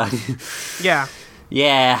really, Yeah. yeah.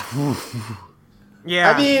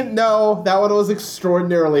 Yeah. I mean, no, that one was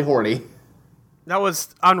extraordinarily horny. that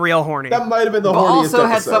was unreal horny. That might have been the But horniest also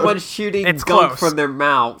had episode. someone shooting It's gunk close. from their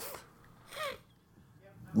mouth.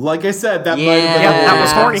 Like I said, that might Yeah. have been Yeah, the that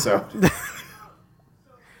was horny. episode.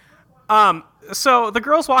 So the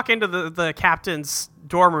girls walk into the captain's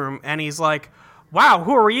dorm room, and he's like, wow,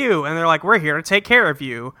 who are you? And they're like, we're here to take care of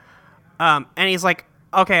you. And he's like,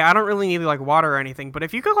 okay, I don't really need like water or anything, but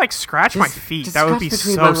if you could like scratch my feet, Just that would be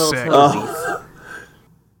scratch between my so little sick. toesies.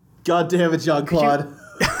 God damn it, Jean-Claude.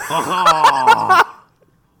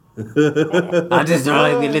 I'm just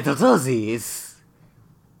drawing the little toesies.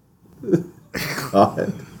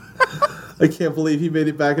 God. I can't believe he made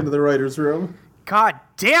it back into the writer's room. God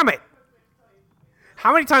damn it.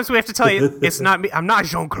 How many times do we have to tell you it's not me? I'm not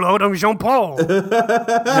Jean-Claude, I'm Jean-Paul.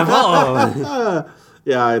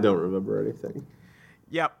 Yeah, I don't remember anything.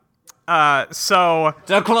 Yep. So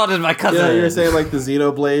Jean-Claude is my cousin. Yeah, you were saying like the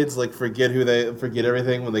Xenoblades, like forget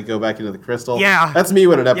everything when they go back into the crystal. Yeah. That's me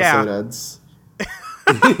when an episode Yeah. ends.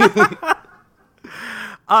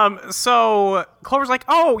 So Clover's like,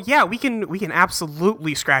 oh yeah, we can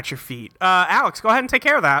absolutely scratch your feet. Alex, go ahead and take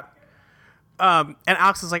care of that. And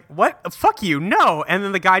Alex is like, what? Fuck you, no. And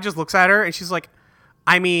then the guy just looks at her, and she's like,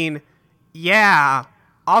 I mean, yeah,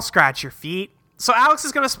 I'll scratch your feet. So Alex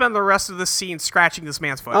is going to spend the rest of the scene scratching this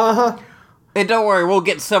man's foot. And don't worry, we'll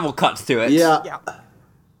get several cuts to it. Yeah.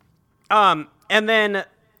 Yeah. And then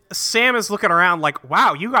Sam is looking around like,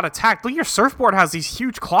 wow, you got attacked. Look, your surfboard has these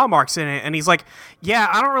huge claw marks in it. And he's like, yeah,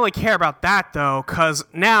 I don't really care about that, though, because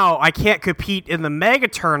now I can't compete in the mega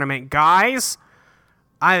tournament, guys.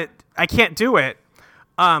 I can't do it.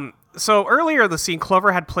 So earlier in the scene,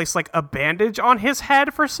 Clover had placed like a bandage on his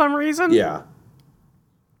head for some reason. Yeah.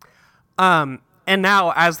 And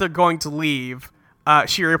now, as they're going to leave,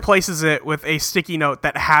 she replaces it with a sticky note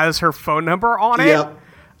that has her phone number on it. Yep.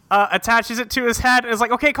 Attaches it to his head, and is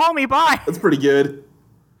like, okay, call me, bye. That's pretty good.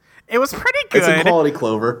 It was pretty good. It's a quality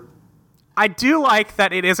Clover. I do like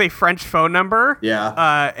that it is a French phone number.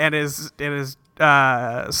 Yeah. And it is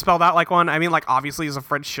spelled out like one. I mean, like, obviously it's a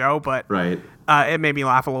French show, but Right. it made me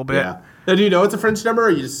laugh a little bit. Yeah. Now, do you know it's a French number, or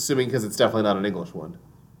are you just assuming because it's definitely not an English one?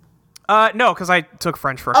 No, because I took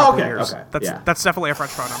French for a couple okay, years. okay, That's yeah. that's definitely a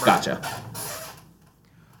French phone number. Gotcha.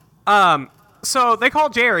 So they call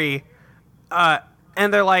Jerry,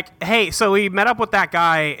 and they're like, hey, so we met up with that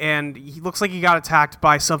guy, and he looks like he got attacked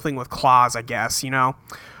by something with claws, I guess, you know?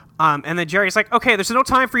 And then Jerry's like, okay, there's no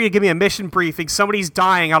time for you to give me a mission briefing. Somebody's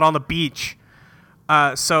dying out on the beach.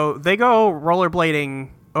 So they go rollerblading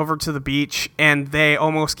over to the beach, and they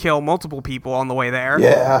almost kill multiple people on the way there.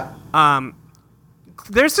 Yeah.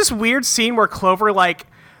 There's this weird scene where Clover, like,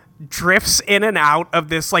 drifts in and out of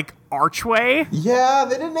this, like, archway. Yeah,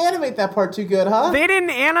 they didn't animate that part too good, huh? They didn't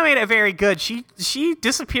animate it very good. She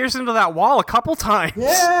disappears into that wall a couple times.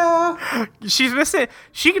 Yeah. She's missing.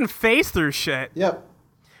 She can phase through shit, Yep.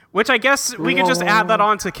 which I guess we could just add that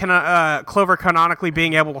on to Clover canonically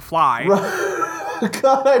being able to fly.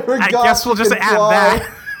 God, I forgot. I guess we'll she just could add fly.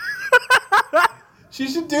 that. She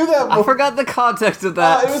should do that. I forgot the context of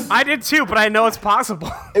that. I did too, but I know it's possible.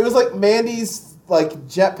 It was like Mandy's like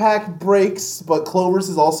jetpack breaks, but Clover's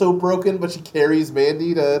is also broken, but she carries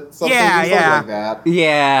Mandy to something, Yeah, or something yeah. like that.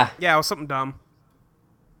 yeah. Yeah, it was something dumb.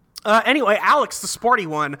 Anyway, Alex, the sporty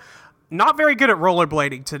one, not very good at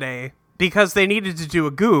rollerblading today because they needed to do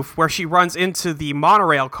a goof where she runs into the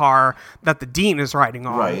monorail car that the dean is riding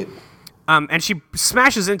on. Right. And she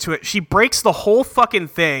smashes into it. She breaks the whole fucking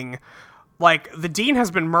thing. Like, the dean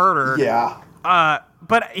has been murdered. Yeah.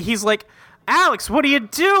 But he's like, Alex, what are you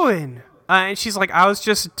doing? And she's like, I was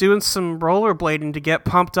just doing some rollerblading to get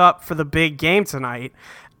pumped up for the big game tonight.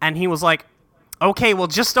 And he was like, okay, well,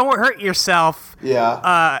 just don't hurt yourself.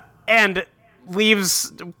 Yeah. And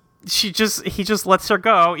leaves. He just lets her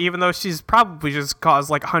go, even though she's probably just caused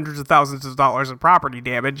like hundreds of thousands of dollars in property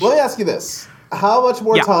damage. Let me ask you this. How much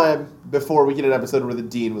more Yeah. time before we get an episode where the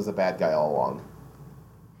dean was a bad guy all along?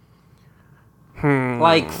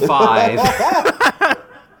 Like 5. I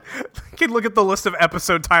can look at the list of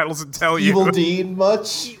episode titles and tell Evil you. Dean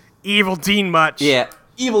much? Evil Dean much. Yeah.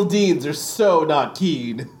 Evil Deans are so not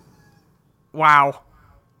keen. Wow.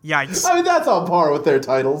 Yikes. I mean, that's on par with their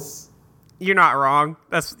titles. You're not wrong.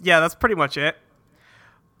 That's pretty much it.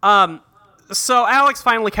 So Alex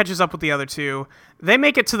finally catches up with the other two. They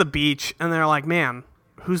make it to the beach, and they're like, man,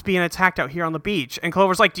 who's being attacked out here on the beach? And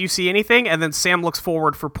Clover's like, do you see anything? And then Sam looks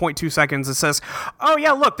forward for 0.2 seconds and says, oh,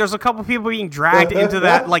 yeah, look, there's a couple people being dragged into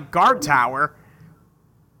that, like, guard tower.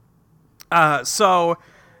 So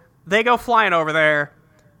they go flying over there.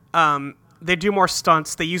 They do more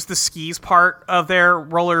stunts. They use the skis part of their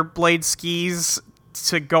rollerblade skis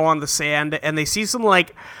to go on the sand, and they see some,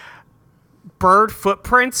 like, bird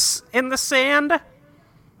footprints in the sand.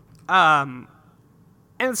 And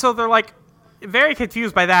so they're, like, very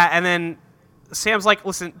confused by that, and then Sam's like,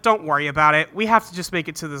 listen, don't worry about it. We have to just make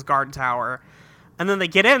it to this guard tower. And then they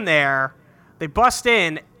get in there, they bust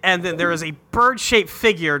in, and then there is a bird-shaped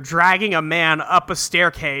figure dragging a man up a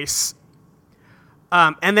staircase.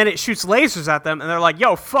 And then it shoots lasers at them, and they're like,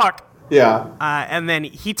 yo, fuck. Yeah. And then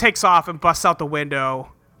he takes off and busts out the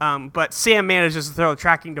window. But Sam manages to throw a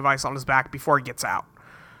tracking device on his back before he gets out.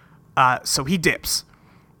 So he dips.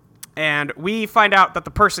 And we find out that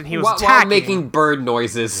the person he was While attacking... making bird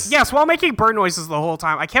noises. Yes, while making bird noises the whole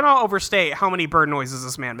time. I cannot overstate how many bird noises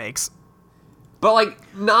this man makes. But,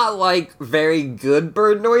 like, not, like, very good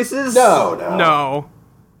bird noises. No. No.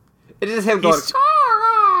 It is him going...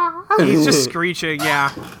 He's just screeching,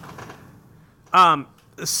 yeah.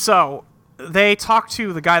 So they talk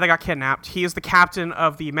to the guy that got kidnapped. He is the captain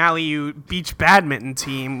of the Maliu beach badminton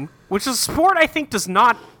team, which is a sport I think does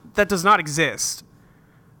not exist.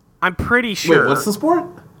 I'm pretty sure. Wait, what's the sport?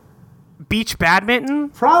 Beach badminton?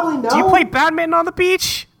 Probably no. Do you play badminton on the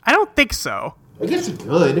beach? I don't think so. I guess you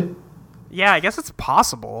could. Yeah, I guess it's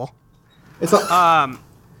possible. It's a,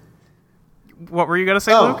 What were you gonna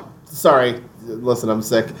say, Luke? Sorry. Listen, I'm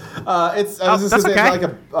sick. I was just that's gonna say, okay.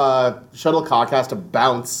 like a shuttlecock has to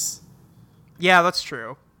bounce. Yeah, that's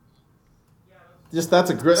true. Just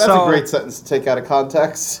that's a great sentence to take out of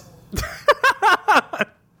context.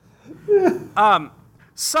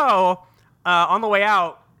 So, on the way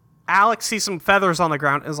out, Alex sees some feathers on the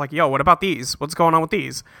ground and is like, yo, what about these? What's going on with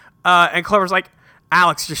these? And Clover's like,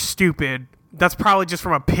 Alex, you're stupid. That's probably just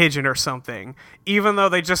from a pigeon or something. Even though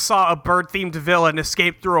they just saw a bird-themed villain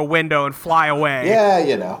escape through a window and fly away. Yeah,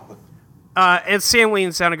 you know. And Sam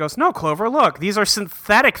leans down and goes, no, Clover, look, these are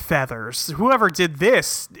synthetic feathers. Whoever did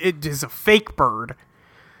this, it is a fake bird,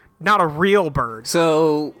 not a real bird.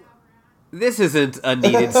 So, this isn't a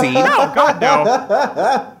needed scene. Oh, God,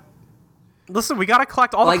 no. Listen, we gotta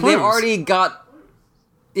collect all the clues. They've already got...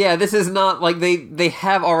 Yeah, this is not, like, they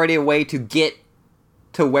have already a way to get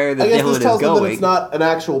to where the I guess villain this is tells them that going. it's not an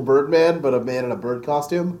actual Birdman, but a man in a bird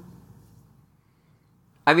costume.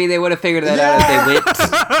 I mean, they would have figured that out if they went...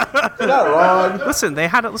 You're not wrong. Listen, they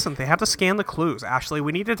had to scan the clues, Ashley.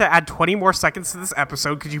 We needed to add 20 more seconds to this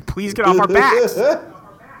episode. Could you please get off our backs?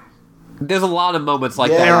 There's a lot of moments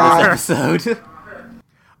like Yeah. that in this episode.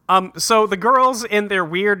 So the girls in their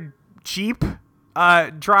weird Jeep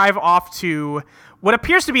drive off to what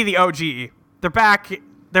appears to be the OG. They're back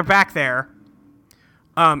there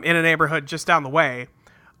in a neighborhood just down the way.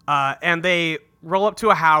 And they roll up to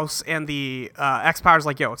a house, and the X-Power's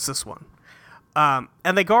like, yo, it's this one.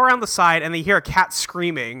 And they go around the side, and they hear a cat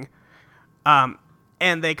screaming.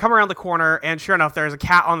 And they come around the corner, and sure enough, there's a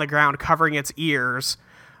cat on the ground covering its ears.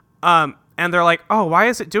 And they're like, oh, why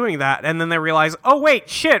is it doing that? And then they realize, oh, wait,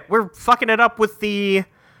 shit, we're fucking it up with the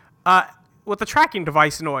tracking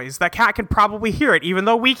device noise. That cat can probably hear it, even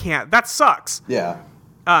though we can't. That sucks. Yeah.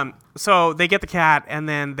 So they get the cat, and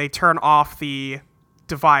then they turn off the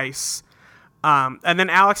device. And then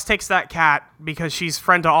Alex takes that cat because she's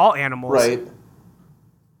friend to all animals. Right.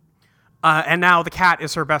 And now the cat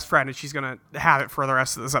is her best friend, and she's going to have it for the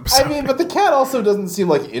rest of this episode. I mean, but the cat also doesn't seem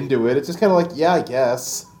like into it. It's just kind of like, yeah, I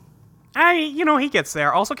guess. He gets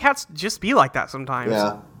there. Also, cats just be like that sometimes.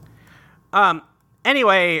 Yeah.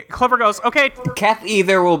 Anyway, Clover goes, okay. Cat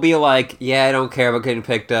either will be like, yeah, I don't care about getting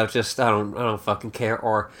picked up, just I don't fucking care,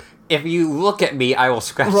 or if you look at me, I will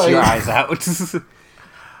scratch your eyes out.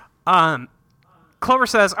 Clover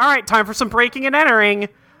says, all right, time for some breaking and entering,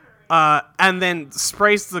 and then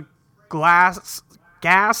sprays the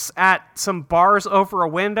gas at some bars over a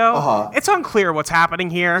window. Uh-huh. It's unclear what's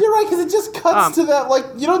happening here. You're right, because it just cuts to that, like,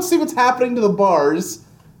 you don't see what's happening to the bars.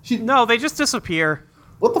 No, they just disappear.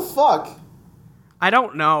 What the fuck? I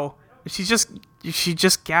don't know. She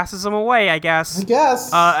just gasses them away, I guess. I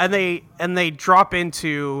guess. And they drop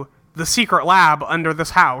into the secret lab under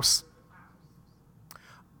this house.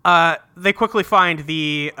 They quickly find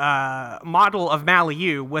the model of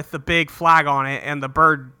Maliu with the big flag on it and the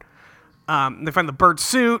bird. They find the bird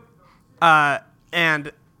suit,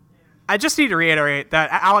 and I just need to reiterate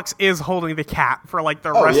that Alex is holding the cat for like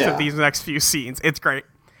the rest of these next few scenes. It's great.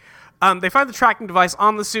 They find the tracking device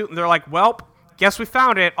on the suit, and they're like, "Welp, guess we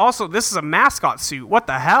found it." Also, this is a mascot suit. What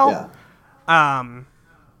the hell? Yeah.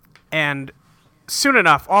 And soon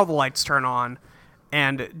enough, all the lights turn on.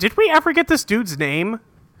 And did we ever get this dude's name?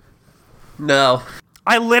 No.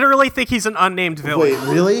 I literally think he's an unnamed villain. Wait,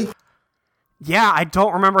 really? Yeah, I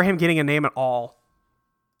don't remember him getting a name at all.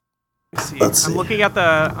 Let's see. I'm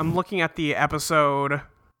looking at the episode.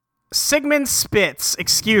 Sigmund Spitz,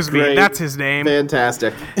 excuse me, Great. that's his name.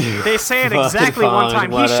 Fantastic. They say it exactly one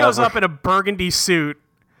Fine, time. He shows whatever. up in a burgundy suit,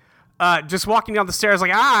 just walking down the stairs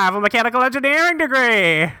like, I have a mechanical engineering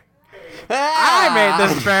degree. I made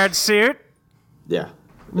this bird suit. Yeah.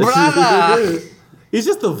 Brother! He's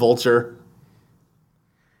just the vulture.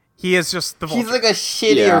 He is just the vulture. He's like a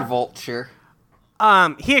shittier Yeah. vulture.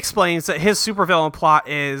 He explains that his supervillain plot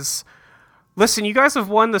is, listen, you guys have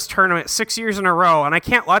won this tournament 6 years in a row, and I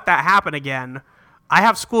can't let that happen again. I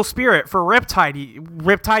have school spirit for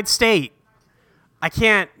Riptide State. I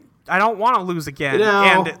don't want to lose again. Now,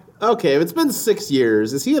 And okay, if it's been 6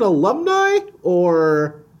 years, is he an alumni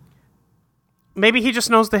or maybe he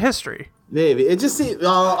just knows the history. maybe it just seems?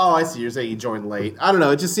 Oh, I see. You're saying he joined late. I don't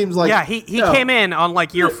know. It just seems like Yeah, he came in on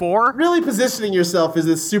like year 4. really positioning yourself as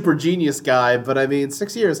this super genius guy. But I mean,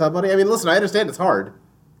 6 years, huh, buddy? I mean, listen, I understand it's hard.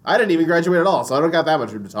 I didn't even graduate at all, so I don't got that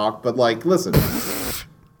much room to talk. But like, listen,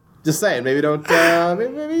 just saying, maybe don't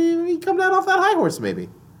maybe come down off that high horse, maybe.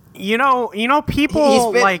 You know,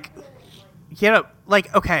 people He's been-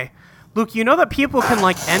 okay, Luke, you know that people can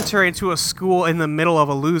like enter into a school in the middle of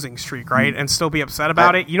a losing streak, right, and still be upset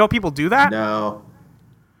about it. You know, people do that No.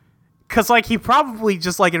 because like he probably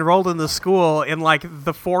just like enrolled in the school in like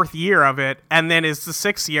the 4th year of it, and then it's the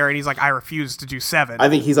 6th year, and he's like, I refuse to do 7. I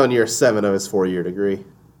think he's on year 7 of his 4-year degree.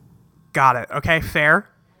 Got it. Okay, fair.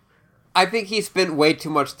 I think he spent way too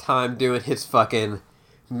much time doing his fucking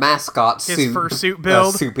mascot His suit. fursuit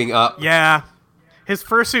build? Souping up. Yeah, his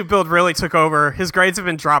fursuit build really took over. His grades have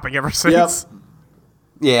been dropping ever since. Yep.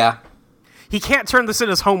 Yeah. He can't turn this in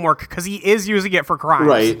as homework because he is using it for crimes.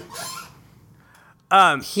 Right.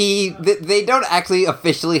 They don't actually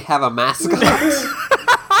officially have a mascot.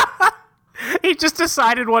 He just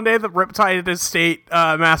decided one day that Riptide Estate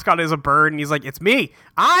mascot is a bird, and he's like, it's me.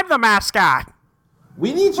 I'm the mascot.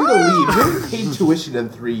 We need you to leave. You haven't paid tuition in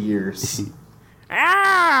 3 years.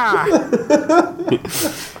 Ah!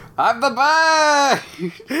 I'm the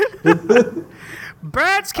bird!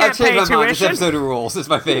 Birds I can't changed pay my mind. This tuition. episode of Rules is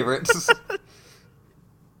my favorite.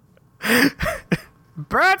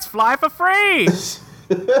 Birds fly for free.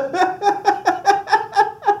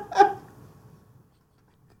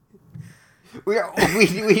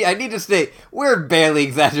 I need to state, we're barely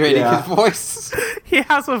exaggerating Yeah. his voice. He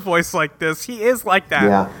has a voice like this. He is like that.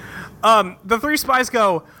 Yeah. The 3 spies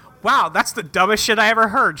go, wow, that's the dumbest shit I ever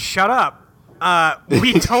heard. Shut up.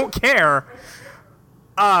 We don't care.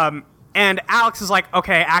 And Alex is like,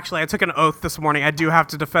 okay, actually, I took an oath this morning. I do have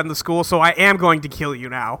to defend the school, so I am going to kill you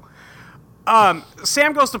now.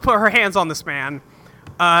 Sam goes to put her hands on this man,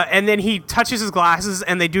 and then he touches his glasses,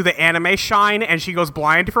 and they do the anime shine, and she goes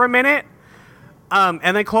blind for a minute. And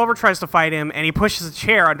then Clover tries to fight him, and he pushes a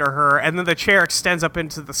chair under her, and then the chair extends up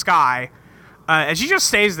into the sky. And she just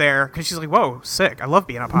stays there, because she's like, whoa, sick. I love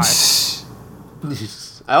being up high.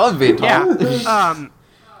 I love being tall. Yeah.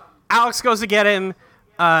 Alex goes to get him,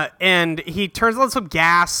 and he turns on some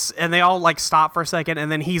gas, and they all, like, stop for a second,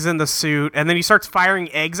 and then he's in the suit, and then he starts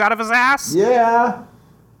firing eggs out of his ass. Yeah.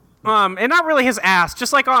 And not really his ass,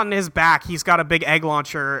 just, like, on his back, he's got a big egg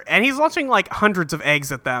launcher, and he's launching, like, hundreds of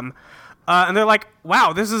eggs at them. And they're like,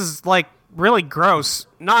 wow, this is, like, really gross.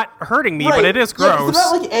 Not hurting me, but it is gross. Yeah, 'cause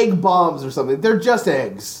they're not like egg bombs or something. They're just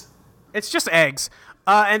eggs. It's just eggs.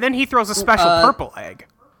 And then he throws a special purple egg.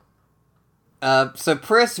 So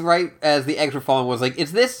Pris, right as the eggs were falling, was like,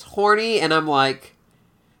 "Is this horny?" And I'm like,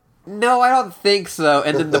 "No, I don't think so."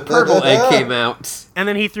 And then the purple egg came out. And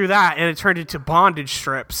then he threw that, and it turned into bondage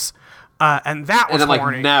strips. And that was horny.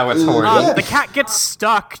 horny. Like, now it's horny. The cat gets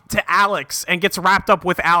stuck to Alex and gets wrapped up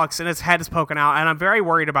with Alex, and his head is poking out, and I'm very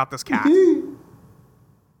worried about this cat.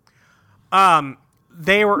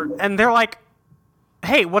 They're like,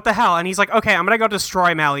 "Hey, what the hell?" And he's like, "Okay, I'm gonna go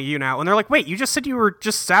destroy Maliu now." And they're like, "Wait, you just said you were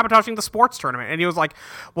just sabotaging the sports tournament." And he was like,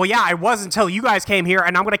 "Well, yeah, I was until you guys came here,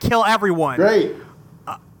 and I'm gonna kill everyone." Great.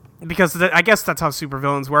 Because I guess that's how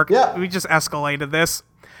supervillains work. Yeah. We just escalated this.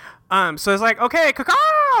 So it's like, "Okay, caca,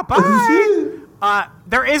 bye."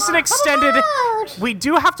 There is an extended... We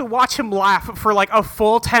do have to watch him laugh for like a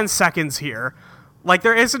full 10 seconds here. Like,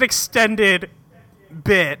 there is an extended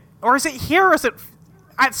bit. Or is it here, or is it...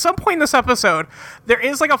 At some point in this episode, there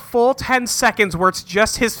is like a full 10 seconds where it's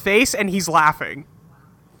just his face and he's laughing.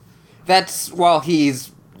 That's while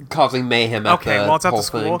he's causing mayhem at Okay, well, it's at the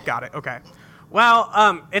school. Thing. Got it. Okay.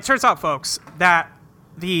 Well, it turns out, folks, that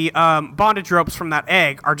the bondage ropes from that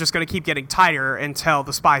egg are just going to keep getting tighter until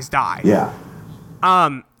the spies die. Yeah.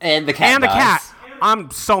 And the cat And the dies. cat.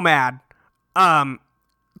 I'm so mad.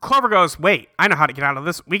 Clover goes, "Wait, I know how to get out of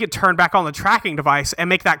this. We could turn back on the tracking device and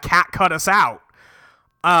make that cat cut us out."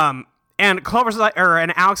 And Clover's like,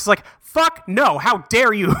 and Alex is like, "Fuck no! How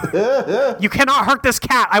dare you? You cannot hurt this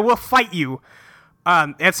cat. I will fight you."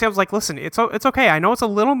 And Sam's like, "Listen, it's okay. I know it's a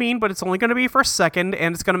little mean, but it's only going to be for a second,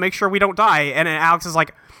 and it's going to make sure we don't die." And then Alex is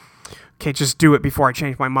like, "Okay, just do it before I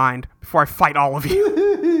change my mind, before I fight all of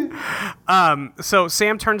you." So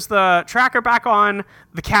Sam turns the tracker back on.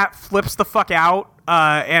 The cat flips the fuck out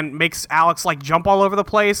and makes Alex like jump all over the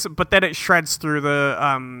place, but then it shreds through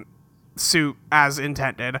the suit as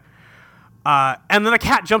intended. And then the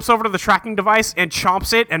cat jumps over to the tracking device and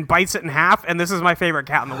chomps it and bites it in half, and this is my favorite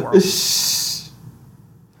cat in the world.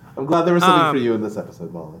 I'm glad there was something for you in this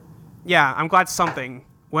episode, Molly. Yeah, I'm glad something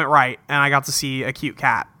went right, and I got to see a cute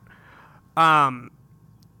cat.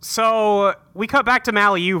 So we cut back to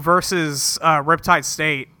Maliu versus Riptide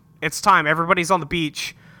State. It's time. Everybody's on the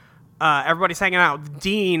beach. Everybody's hanging out.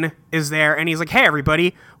 Dean is there, and he's like, "Hey,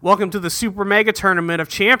 everybody. Welcome to the Super Mega Tournament of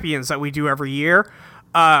Champions that we do every year.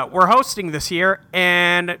 We're hosting this year,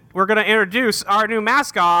 and we're going to introduce our new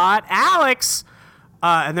mascot, Alex."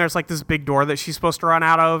 And there's like this big door that she's supposed to run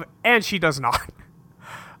out of, and she does not.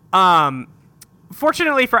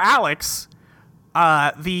 Fortunately for Alex,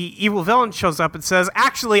 the evil villain shows up and says,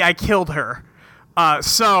 "Actually, I killed her.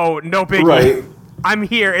 So no biggie. Right. I'm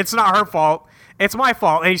here. It's not her fault. It's my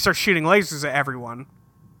fault." And he starts shooting lasers at everyone.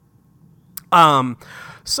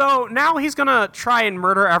 So now he's gonna try and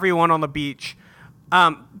murder everyone on the beach.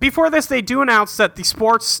 Before this, they do announce that the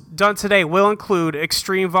sports done today will include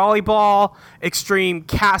extreme volleyball, extreme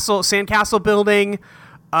sandcastle building,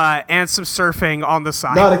 and some surfing on the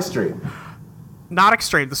side. Not extreme. Not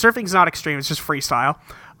extreme. The surfing's not extreme. It's just freestyle.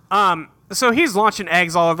 So he's launching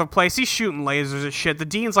eggs all over the place. He's shooting lasers and shit. The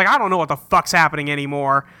dean's like, "I don't know what the fuck's happening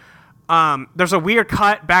anymore." There's a weird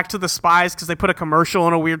cut back to the spies because they put a commercial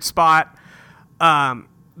in a weird spot.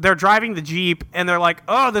 They're driving the Jeep, and they're like,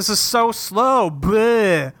 "Oh, this is so slow."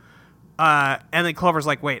 Bleh. And then Clover's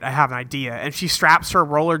like, "Wait, I have an idea." And she straps her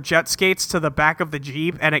roller jet skates to the back of the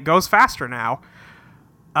Jeep, and it goes faster now.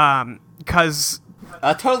 Because...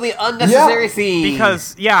 A totally unnecessary scene.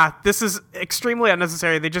 Because, yeah, this is extremely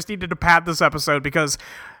unnecessary. They just needed to pad this episode because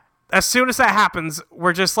as soon as that happens,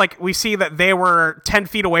 we're just like, we see that they were 10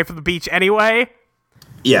 feet away from the beach anyway.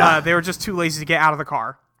 Yeah. They were just too lazy to get out of the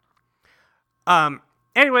car.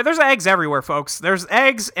 Anyway, there's eggs everywhere, folks. There's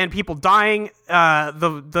eggs and people dying.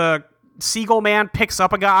 The seagull man picks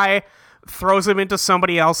up a guy, throws him into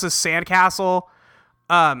somebody else's sandcastle.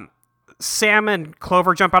 Sam and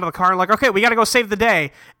Clover jump out of the car and like, "Okay, we gotta go save the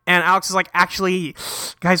day." And Alex is like, "Actually,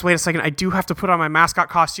 guys, wait a second. I do have to put on my mascot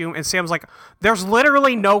costume." And Sam's like, "There's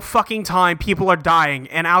literally no fucking time. People are dying."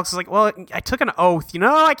 And Alex is like, "Well, I took an oath.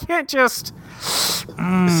 I can't just..."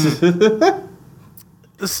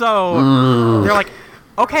 So they're like,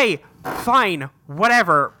 "Okay, fine,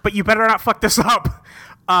 whatever, but you better not fuck this up."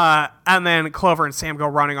 And then Clover and Sam go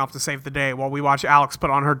running off to save the day while we watch Alex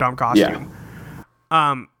put on her dumb costume.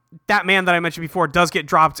 Yeah. That man that I mentioned before does get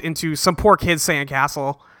dropped into some poor kid's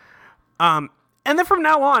sandcastle. And then from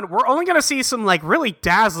now on, we're only going to see some like really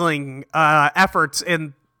dazzling efforts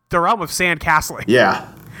in the realm of sandcastling. Yeah.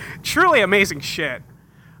 Truly amazing shit.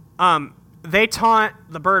 They taunt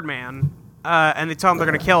the Birdman, and they tell him they're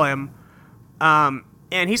going to kill him. And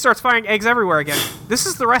he starts firing eggs everywhere again. This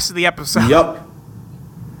is the rest of the episode. Yup.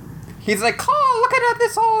 He's like, "Oh, look at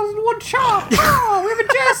this all in one shot. Oh, we have a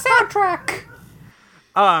jazz soundtrack."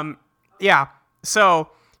 Yeah. So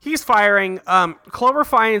he's firing. Clover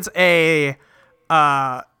finds a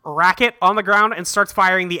racket on the ground and starts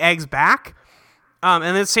firing the eggs back. And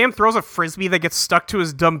then Sam throws a frisbee that gets stuck to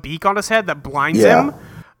his dumb beak on his head that blinds him.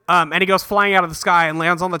 And he goes flying out of the sky and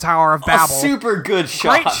lands on the Tower of Babel. A super good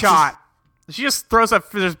shot. Great shot. She just throws that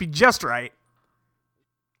frisbee just right.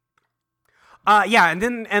 And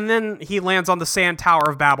then he lands on the sand Tower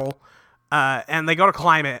of Babel. And they go to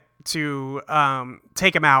climb it to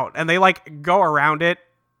take him out. And they like go around it.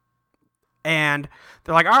 And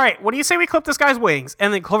they're like, all right, what do you say we clip this guy's wings?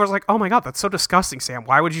 And then Clover's like, oh my God, that's so disgusting, Sam.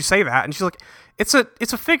 Why would you say that? And she's like, it's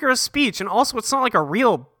a figure of speech. And also it's not like a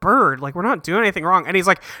real bird. Like, we're not doing anything wrong. And he's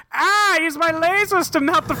like, use my lasers to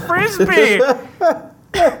melt the frisbee.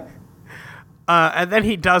 And then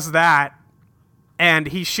he does that. And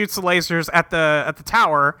he shoots the lasers at the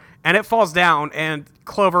tower. And it falls down. And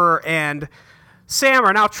Clover and Sam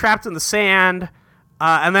are now trapped in the sand.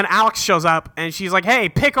 And then Alex shows up, and she's like, hey,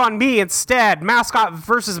 pick on me instead. Mascot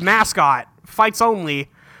versus mascot. Fights only.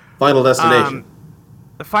 Final destination.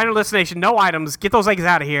 The final destination. No items. Get those eggs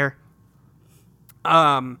out of here.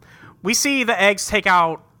 We see the eggs take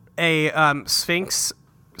out a Sphinx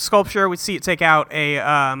sculpture. We see it take out a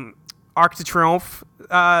Arc de Triomphe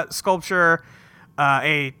sculpture,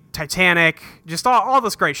 a Titanic, just all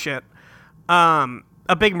this great shit.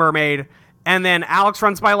 A big mermaid. And then Alex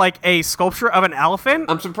runs by, like, a sculpture of an elephant.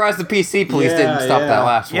 I'm surprised the PC police didn't stop that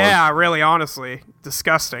last one. Yeah, really, honestly.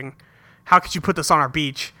 Disgusting. How could you put this on our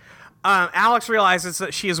beach? Alex realizes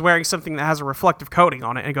that she is wearing something that has a reflective coating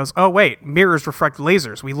on it and goes, oh, wait, mirrors reflect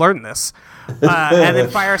lasers. We learned this. And then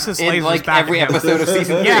fires his lasers like back every at him. episode of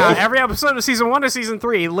Season 3. Yeah, every episode of Season 1 to Season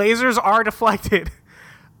 3, lasers are deflected.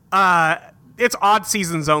 It's odd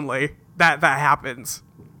seasons only that happens.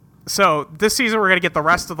 So this season we're going to get the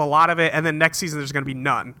rest of the lot of it, and then next season there's going to be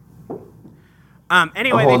none.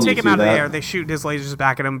 Anyway, they take him out of the air. They shoot his lasers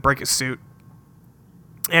back at him, break his suit.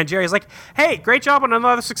 And Jerry's like, hey, great job on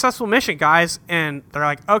another successful mission, guys. And they're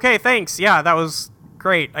like, okay, thanks. Yeah, that was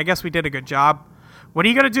great. I guess we did a good job. What are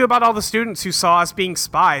you going to do about all the students who saw us being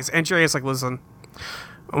spies? And Jerry's like, listen,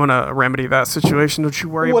 I'm going to remedy that situation. Don't you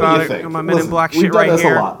worry about it. I'm a Men in Black shit right here. We've done this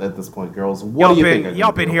a lot at this point, girls. What do you think?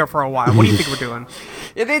 Y'all been here for a while. What do you think we're doing?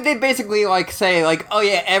 Yeah, they basically like say like, oh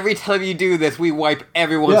yeah, every time you do this, we wipe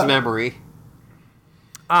everyone's memory.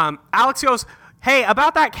 Alex goes, hey,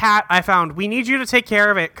 about that cat I found, we need you to take care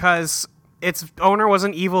of it because its owner was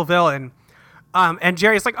an evil villain. And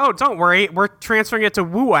Jerry's like, oh, don't worry. We're transferring it to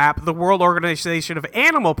WUAP, the World Organization of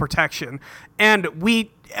Animal Protection. And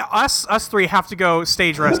us three have to go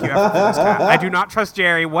stage rescue after this cat. I do not trust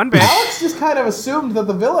Jerry one bit. Alex just kind of assumed that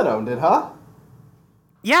the villain owned it, huh?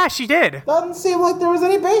 Yeah, she did. Doesn't seem like there was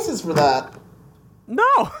any basis for that. No.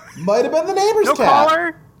 Might have been the neighbor's cat. No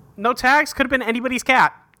collar, no tags, could have been anybody's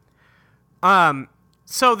cat.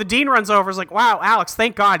 So the dean runs over, is like, wow, Alex,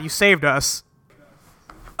 thank God you saved us.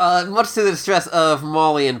 Much to the distress of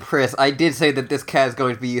Molly and Pris, I did say that this cat is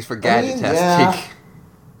going to be used for gadget testing.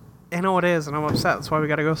 Yeah. I know it is, and I'm upset. That's why we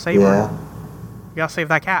gotta go save her. We gotta save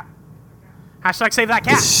that cat. Hashtag save that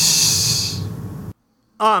cat.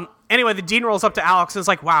 Anyway, the dean rolls up to Alex and is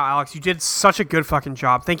like, wow, Alex, you did such a good fucking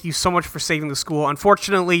job. Thank you so much for saving the school.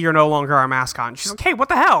 Unfortunately, you're no longer our mascot. And she's like, hey, what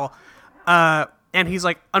the hell? And he's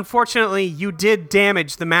like, unfortunately, you did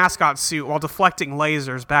damage the mascot suit while deflecting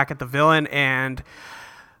lasers back at the villain, and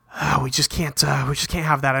we just can't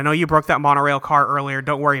have that. I know you broke that monorail car earlier.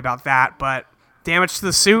 Don't worry about that, but damage to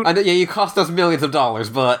the suit. I know, yeah, you cost us millions of dollars,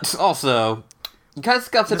 but also you kind of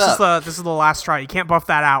scuffed it up. This is the last try. You can't buff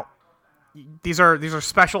that out. These are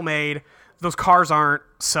special made. Those cars aren't,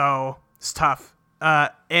 so it's tough.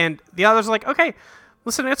 And the others are like, okay,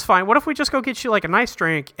 listen, it's fine. What if we just go get you like a nice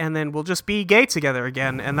drink, and then we'll just be gay together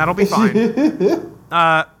again, and that'll be fine.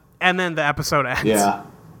 And then the episode ends. Yeah.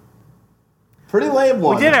 Pretty lame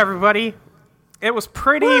one. We did, everybody. It was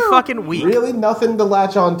pretty fucking weak. Really nothing to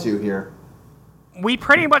latch onto here. We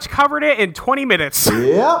pretty much covered it in 20 minutes.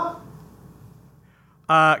 Yep.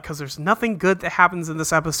 Because there's nothing good that happens in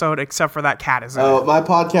this episode except for that cat, isn't it? My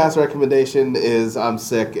podcast recommendation is I'm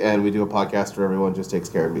sick, and we do a podcast where everyone just takes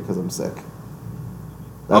care of me because I'm sick.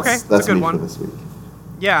 That's a good me one for this week.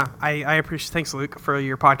 Yeah, I appreciate. Thanks, Luke, for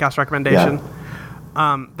your podcast recommendation. Yeah.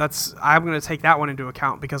 I'm going to take that one into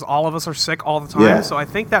account because all of us are sick all the time, so I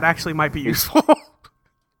think that actually might be useful.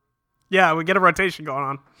 Yeah, we get a rotation going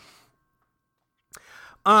on.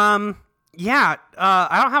 I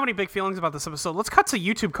don't have any big feelings about this episode. Let's cut to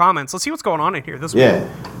YouTube comments. Let's see what's going on in here this week.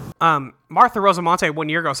 Martha Rosamonte 1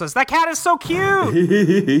 year ago says, that cat is so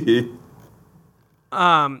cute!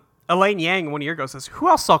 Elaine Yang 1 year ago says, who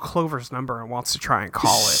else saw Clover's number and wants to try and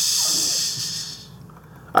call it?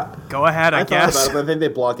 Go ahead, I thought guess. about it, but I think they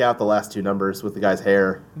block out the last 2 numbers with the guy's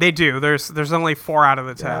hair. They do. There's only 4 out of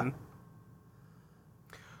the 10.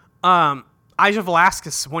 Aja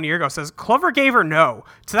Velasquez 1 year ago says, Clover gave her no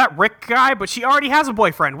to that Rick guy, but she already has a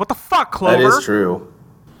boyfriend. What the fuck, Clover? That is true.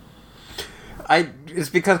 It's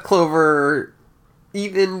because Clover,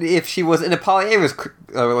 even if she was in a polyamorous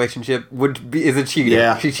relationship, is a cheater.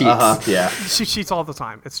 Yeah. She cheats. Yeah. She cheats all the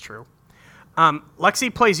time. It's true.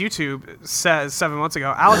 Lexi Plays YouTube says 7 months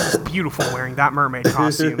ago, Alex is beautiful wearing that mermaid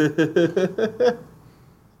costume.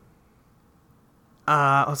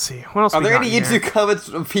 Let's see. What else Are we there got any in here? YouTube comments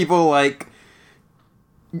of people, like,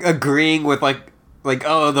 agreeing with, like,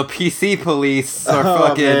 oh, the PC police are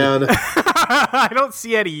fucking... Man. I don't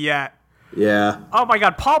see any yet. Yeah. Oh my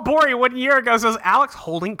god, Paul Bory 1 year ago says, Alex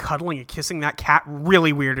holding, cuddling, and kissing that cat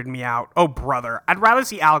really weirded me out. Oh, brother. I'd rather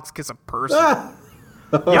see Alex kiss a person.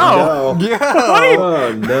 Yo! No. Yeah.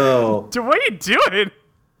 Oh, no. What are you doing?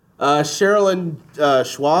 Sherilyn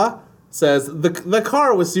Schwa says, the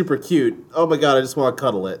car was super cute. Oh my god, I just want to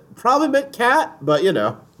cuddle it. Probably meant cat, but you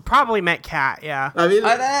know. Probably meant cat, yeah. I mean,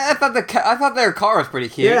 I thought their car was pretty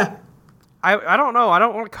cute. yeah. I don't know. I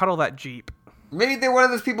don't want to cuddle that Jeep. Maybe they're one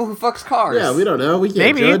of those people who fucks cars. Yeah, we don't know. We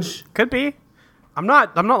can't Maybe. judge. Could be. I'm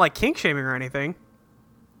not like kink shaming or anything.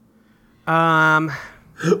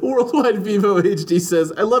 Worldwide Vivo HD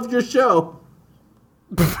says, I love your show.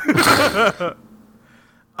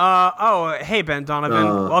 Hey Ben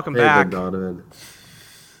Donovan, welcome Hey, back. Ben Donovan.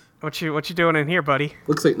 What you doing in here, buddy?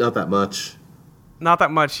 Looks like not that much. Not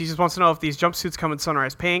that much. He just wants to know if these jumpsuits come in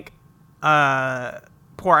sunrise pink.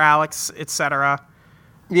 Poor Alex, etc.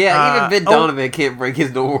 Yeah, even Ben Donovan can't bring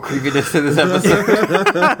his normal creepiness to this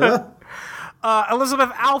episode.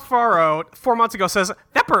 Elizabeth Alfaro 4 months ago says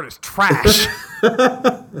that bird is trash.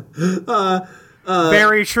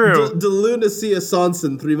 Very true. Delunacia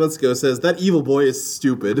Sonson 3 months ago says, that evil boy is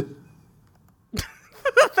stupid.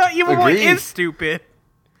 That evil boy Agreed. is stupid.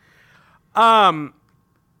 Let's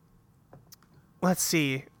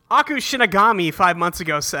see. Aku Shinigami 5 months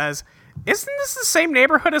ago says, isn't this the same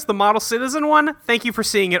neighborhood as the Model Citizen one? Thank you for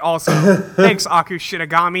seeing it also. Thanks, Aku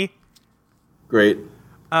Shinigami. Great.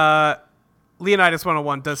 Leonidas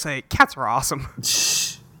 101 does say, cats are awesome.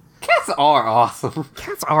 Cats are awesome.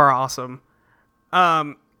 Cats are awesome.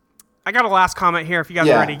 I got a last comment here if you guys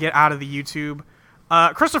are ready to get out of the YouTube.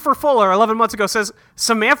 Christopher Fuller, 11 months ago, says,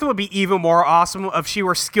 Samantha would be even more awesome if she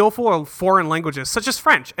were skillful in foreign languages, such as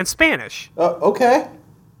French and Spanish. Okay.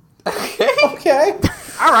 Okay.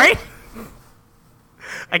 All right.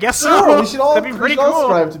 I guess so. Sure, we should all, That'd be pretty all cool.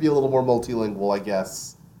 strive to be a little more multilingual, I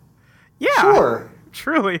guess. Yeah. Sure.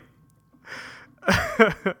 Truly.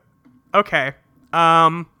 Okay.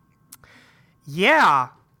 Yeah.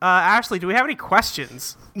 Ashley, do we have any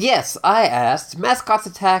questions? Yes, I asked. Mascots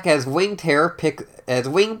attack as Wing Terror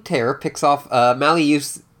picks off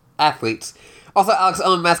Malleus athletes. Also, Alex's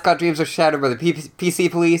own mascot dreams are shattered by the PC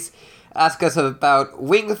police. Ask us about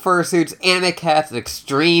winged fursuits, anime cats, and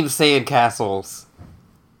extreme sandcastles.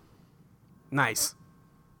 Nice.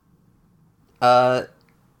 From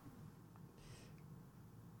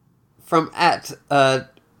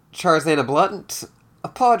Charzana Blunt.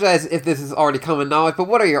 Apologize if this is already common knowledge, but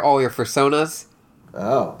what are all your personas?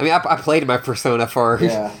 Oh. I mean, I played my persona for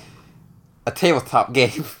Yeah. a tabletop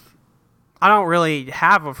game. I don't really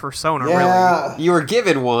have a persona, really. Yeah. You were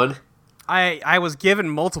given one. I was given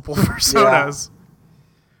multiple personas.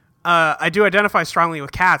 I do identify strongly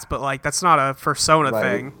with cats, but, like, that's not a persona Right.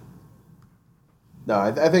 thing. No,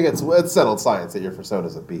 I think it's settled science that your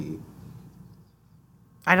persona's a bee.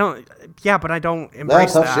 I don't... Yeah, but I don't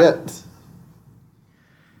embrace That's tough that. shit.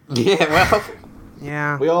 Yeah, well...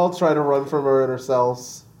 Yeah. We all try to run from our inner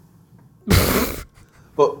selves.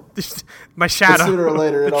 But My shadow. sooner or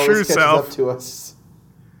later, it the always true catches self. up to us.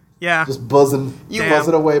 Yeah. Just buzzing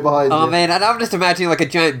away behind Oh you. man, and I'm just imagining like a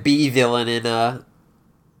giant bee villain in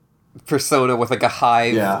Persona with like a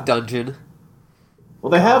hive dungeon.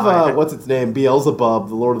 Well, they have, what's its name? Beelzebub,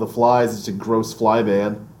 the Lord of the Flies. It's a gross fly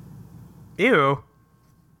man. Ew.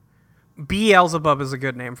 Beelzebub is a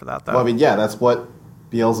good name for that, though. Well, I mean, yeah, that's what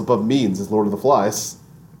Beelzebub means, is Lord of the Flies.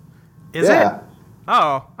 Is yeah. it?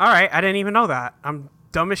 Oh, alright. I didn't even know that. I'm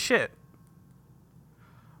dumb as shit.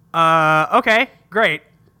 Okay. Great.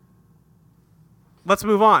 Let's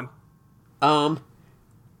move on. From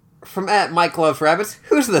Mike Loves Rabbits,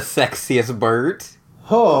 who's the sexiest bird?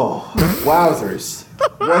 Oh, wowzers.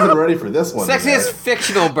 Wasn't ready for this one. Sexiest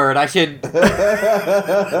fictional bird, I should...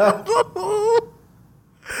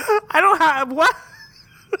 I don't have... What?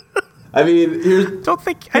 I mean, Don't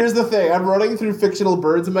think... here's the thing. I'm running through fictional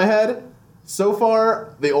birds in my head. So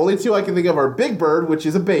far, the only two I can think of are Big Bird, which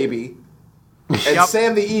is a baby, and Yep.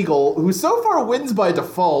 Sam the Eagle, who so far wins by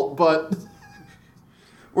default, but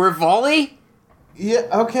Rivali? yeah,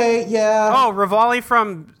 okay, yeah. Oh, Rivali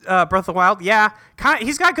from Breath of the Wild. Yeah,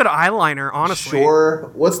 he's got good eyeliner, honestly.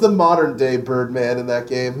 Sure. What's the modern day Birdman in that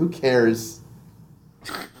game? Who cares?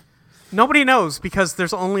 Nobody knows because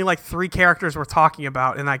there's only like 3 characters we're talking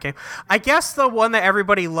about in that game. I guess the one that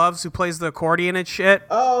everybody loves who plays the accordion and shit.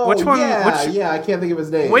 Oh, which one? yeah, I can't think of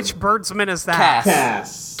his name. Which birdsman is that?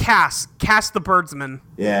 Cass. Cass the birdsman.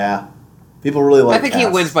 Yeah. People really like I think Cass. he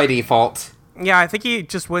wins by default. Yeah, I think he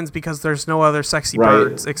just wins because there's no other sexy Right.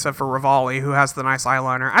 birds except for Rivali, who has the nice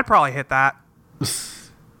eyeliner. I'd probably hit that.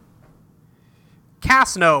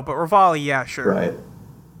 Cass, no, but Rivali, yeah, sure.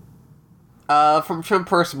 Right. From Trim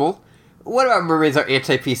Percival, what about mermaids are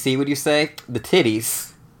anti-PC, would you say? The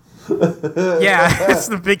titties. Yeah, it's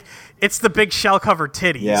the big shell-covered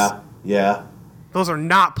titties. Yeah. Those are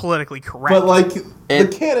not politically correct. But, like, the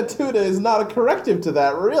And- can of tuna is not a corrective to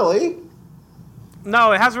that, really.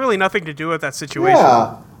 No, it has really nothing to do with that situation.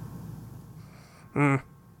 Yeah.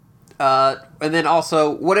 And then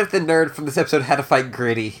also, what if the nerd from this episode had to fight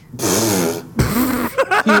Gritty? He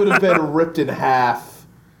would have been ripped in half.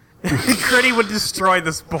 Gritty would destroy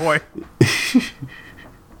this boy.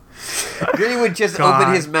 Gritty would just God.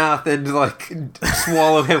 open his mouth and, like,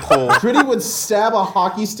 swallow him whole. Gritty would stab a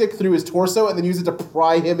hockey stick through his torso and then use it to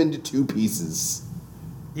pry him into 2 pieces.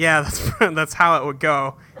 Yeah, that's how it would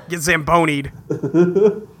go. Get Zambonied.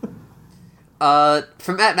 From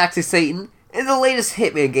 @Maxi Satan, in the latest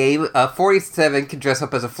Hitman game, 47 can dress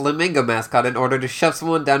up as a flamingo mascot in order to shove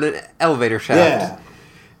someone down an elevator shaft. Yeah.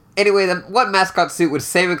 Anyway, then, what mascot suit would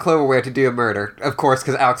Sam and Clover wear to do a murder? Of course,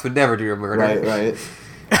 because Alex would never do a murder. Right.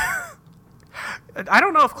 I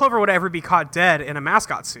don't know if Clover would ever be caught dead in a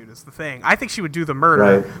mascot suit is the thing. I think she would do the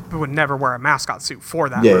murder, Right. but would never wear a mascot suit for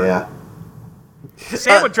that murder. Yeah.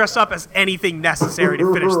 Sam would dress up as anything necessary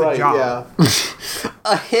to finish the job. Yeah.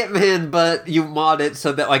 A hitman, but you mod it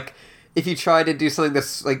so that, like, if you try to do something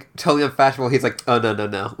that's, like, totally unfashionable, he's like, oh, no.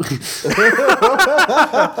 No.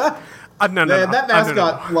 Man, that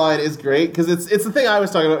mascot line is great because it's the thing I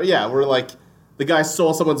was talking about. Yeah, where like the guy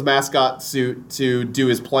stole someone's mascot suit to do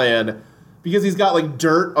his plan because he's got like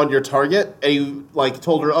dirt on your target, and he like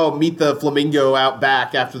told her, "Oh, meet the flamingo out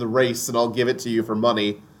back after the race, and I'll give it to you for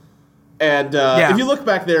money." And if you look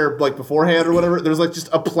back there, like beforehand or whatever, there's like just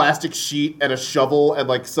a plastic sheet and a shovel and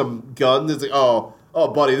like some guns. It's like, oh,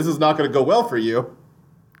 buddy, this is not going to go well for you.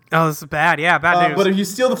 Oh, this is bad. Yeah, bad news. But if you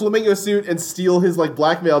steal the flamingo suit and steal his like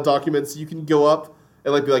blackmail documents, you can go up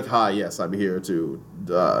and like be like, "Hi, yes, I'm here to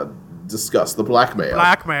discuss the blackmail."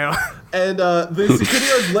 Blackmail. And the security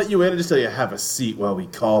guards let you in and just tell you, "Have a seat while we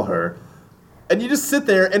call her." And you just sit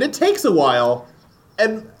there, and it takes a while.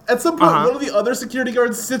 And at some point, one of the other security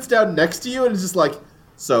guards sits down next to you and is just like,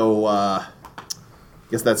 "So,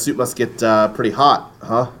 guess that suit must get pretty hot,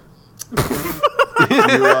 huh?"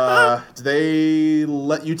 Do they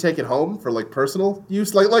let you take it home for like personal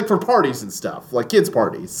use, like for parties and stuff, like kids'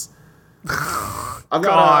 parties? I've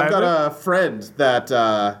got a friend that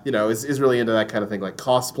is really into that kind of thing, like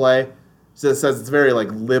cosplay. Says it's very like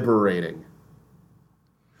liberating.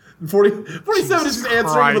 47 is just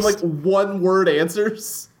answering with like 1-word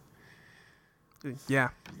answers. Yeah.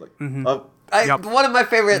 Like, Yep. One of my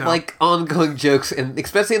favorite, like, ongoing jokes, and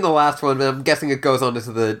especially in the last one, but I'm guessing it goes on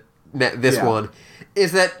to this one,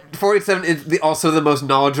 is that 47 is also the most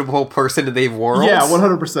knowledgeable person in the world. Yeah,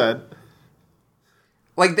 100%.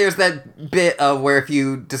 Like, there's that bit of where if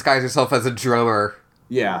you disguise yourself as a drummer,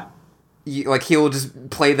 Yeah. he will just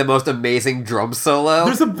play the most amazing drum solo.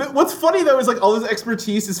 There's a bit. What's funny though is like all his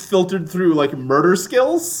expertise is filtered through like murder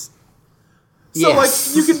skills. So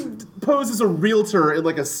Yes. like you can pose as a realtor in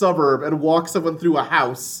like a suburb and walk someone through a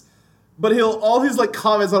house, but all his like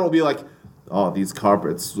comments on it will be like, "Oh, these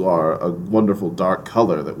carpets are a wonderful dark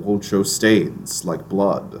color that won't show stains like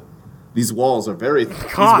blood. These walls are very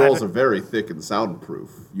thick and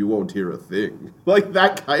soundproof. You won't hear a thing." Like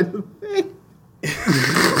that kind of thing.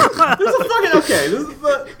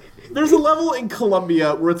 There's a level in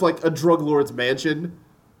Colombia where it's like a drug lord's mansion,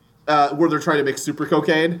 where they're trying to make super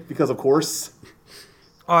cocaine because of course.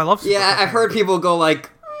 Oh, I love. Yeah, I've heard people go like,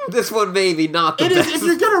 "This one maybe not the It best." is. If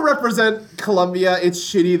you're gonna represent Colombia, it's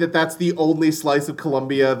shitty that that's the only slice of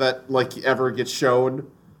Colombia that like ever gets shown.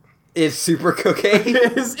 Is super cocaine.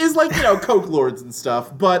 is like coke lords and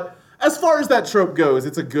stuff, but. As far as that trope goes,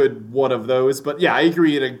 it's a good one of those. But yeah, I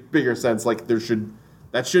agree in a bigger sense. Like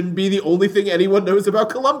that shouldn't be the only thing anyone knows about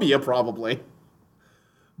Colombia, probably.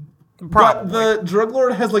 But the drug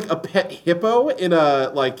lord has like a pet hippo in a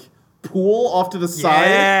like pool off to the side.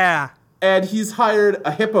 Yeah. And he's hired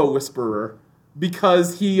a hippo whisperer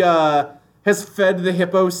because he has fed the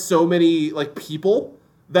hippo so many like people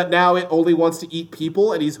that now it only wants to eat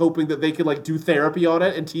people, and he's hoping that they can like do therapy on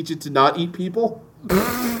it and teach it to not eat people.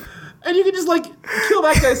 And you can just like kill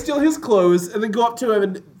that guy, steal his clothes, and then go up to him,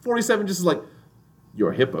 and 47 just is like,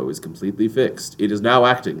 "Your hippo is completely fixed. It is now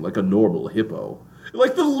acting like a normal hippo."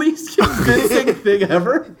 Like the least convincing thing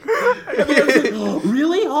ever. And then I was like, "Oh,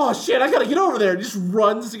 really? Oh shit! I gotta get over there." And just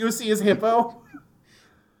runs to go see his hippo.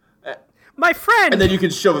 My friend. And then you can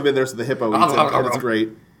shove him in there so the hippo eats him, and it's great.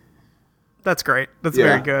 That's great. That's Yeah.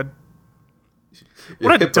 very good.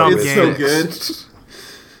 What a dumb It's game. so good.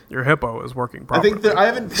 Your hippo is working I properly. think I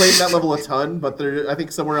haven't played that level a ton, but I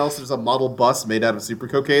think somewhere else there's a model bus made out of super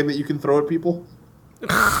cocaine that you can throw at people.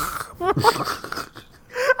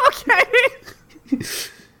 Okay.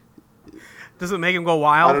 Does it make him go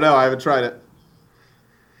wild? I don't know. I haven't tried it.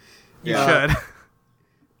 You Yeah. should.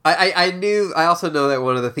 I also know that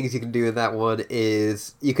one of the things you can do in that one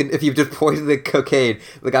is you can, if you just poison the cocaine,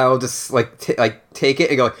 the guy will just take it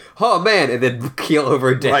and go, "Oh man," and then keel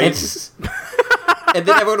over dead. Right. And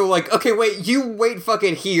then everyone will okay, wait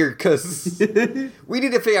fucking here, because we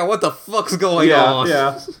need to figure out what the fuck's going on.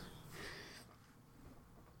 Yeah.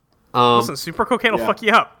 Listen, super cocaine will Yeah. fuck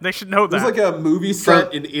you up. They should know that. There's like a movie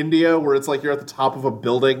set in India where it's like you're at the top of a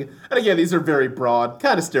building. And again, these are very broad,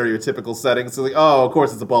 kind of stereotypical settings. So like, oh, of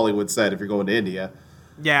course it's a Bollywood set if you're going to India.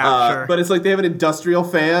 yeah, sure. But it's like they have an industrial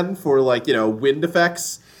fan for like, wind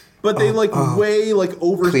effects. But they way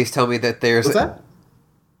over... Please tell me that there's... What's that?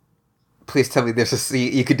 Please tell me there's a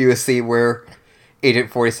scene, you could do a scene where Agent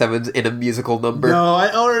 47's in a musical number.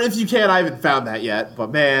 No, or if you can, I haven't found that yet.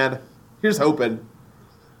 But man, here's hoping.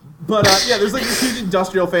 But yeah, there's like this huge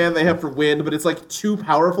industrial fan they have for wind, but it's like too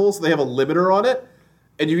powerful, so they have a limiter on it.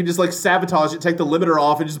 And you can just like sabotage it, take the limiter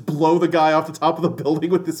off, and just blow the guy off the top of the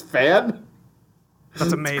building with this fan.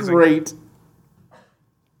 That's amazing. Great.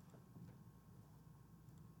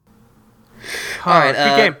 All right,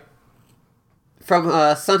 Good game. From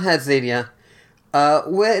Sunhead Xenia,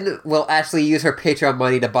 when will Ashley use her Patreon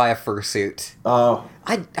money to buy a fursuit? Oh.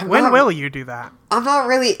 When will you do that? I'm not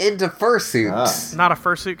really into fursuits. Not a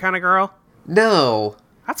fursuit kind of girl? No.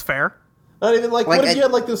 That's fair. Not even like, Like, what if you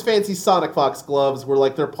had like those fancy Sonic Fox gloves where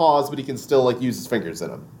like they're paws, but he can still like use his fingers in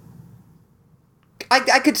them?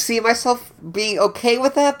 I could see myself being okay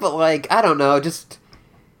with that, but like, I don't know, just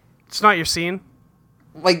It's not your scene.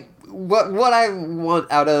 like what I want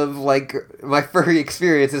out of like my furry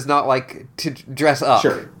experience is not like to dress up.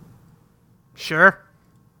 Sure. Sure.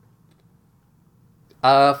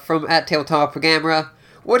 From at Tabletop Gamera,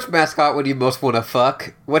 which mascot would you most want to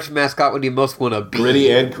fuck? Which mascot would you most want to be? Gritty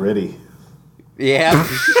and gritty. Yeah.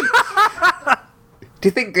 Do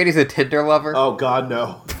you think Gritty's a Tinder lover? Oh God,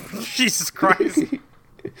 no. Jesus Christ.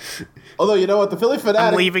 Although you know what, the Philly Fanatic,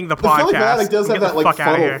 I'm leaving the Philly podcast. Fanatic does Get have that the like fuck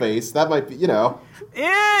outta funnel here. face. That might be, No!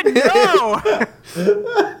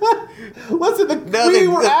 Listen, we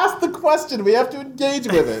were asked the question. We have to engage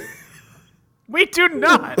with it. We do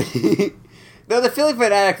not. No, the Philly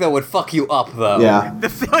Fanatic, though, would fuck you up, though. Yeah. The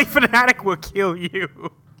Philly Fanatic will kill you.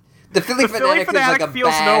 The Philly Philly Fanatic is Fanatic like a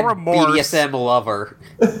feels bad no remorse. BDSM lover.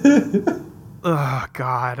 Oh,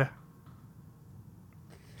 God.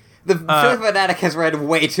 The Philly Fanatic has read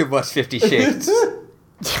way too much 50 Shades.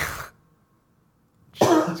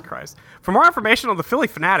 Jesus Christ. For more information on the Philly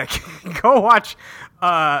Fanatic, go watch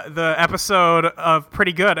the episode of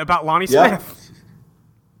Pretty Good about Lonnie Yeah. Smith.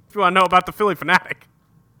 If you want to know about the Philly Fanatic.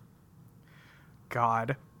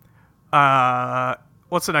 God.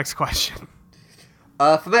 What's the next question?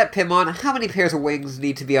 From that Pimon, how many pairs of wings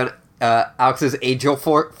need to be on Alex's angel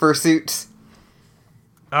fursuit?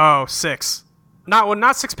 Oh, 6.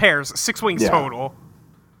 Not 6 pairs, 6 wings Yeah. total.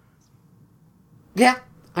 Yeah,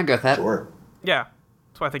 I got that. Sure. Yeah,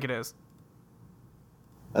 that's what I think it is.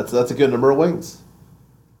 That's a good number of wings.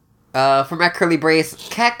 From at Curly Brace,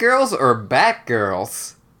 cat girls or bat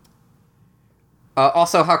girls?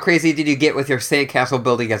 Also, how crazy did you get with your sandcastle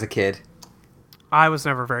building as a kid? I was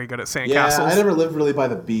never very good at sandcastles. Yeah, I never lived really by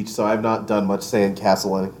the beach, so I've not done much sand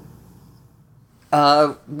castling.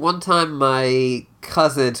 One time my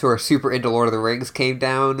cousins who are super into Lord of the Rings came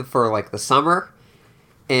down for, like, the summer,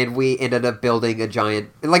 and we ended up building a giant...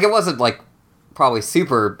 Like, it wasn't, like, probably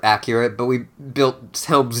super accurate, but we built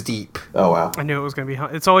Helm's Deep. Oh, wow. I knew it was going to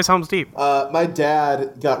be... It's always Helm's Deep. My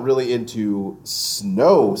dad got really into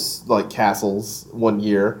snow, like, castles one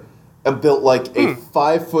year and built, like, a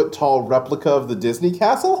 5-foot tall replica of the Disney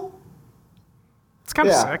castle. It's kind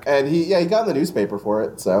of Yeah, sick. and he got in the newspaper for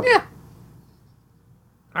it, so... Yeah.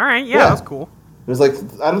 All right, yeah, Yeah. that's cool. It was like,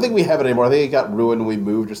 I don't think we have it anymore. I think it got ruined when we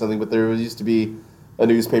moved or something, but there used to be a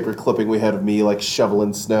newspaper clipping we had of me, like,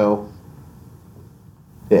 shoveling snow.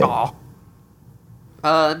 Yeah. Aw.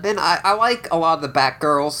 Then I like a lot of the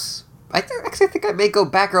Batgirls. Actually think I may go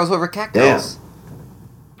Batgirls over Catgirls.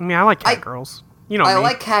 I mean, I like Catgirls. You know I me.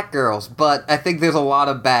 like Catgirls, but I think there's a lot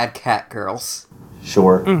of bad Catgirls.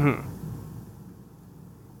 Sure. Mm-hmm.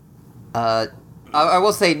 I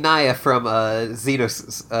will say Naya from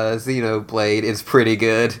Xenoblade is pretty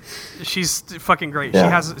good. She's fucking great.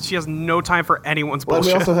 Yeah. She has no time for anyone's Well,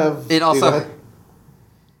 we bullshit. also have. It also- go ahead.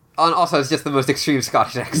 And also, it's just the most extreme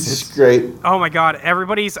Scottish accent. It's great. Oh my god,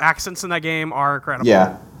 everybody's accents in that game are incredible.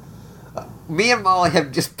 Yeah. Me and Molly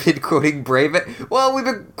have just been quoting Brave. Well, we've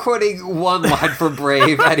been quoting one line from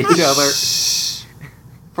Brave at each other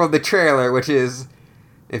from the trailer, which is,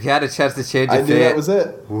 "If you had a chance to change your I knew that was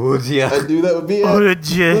it. would you?" I knew that would be it.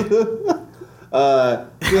 Legit. I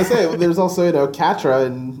was gonna say, there's also Catra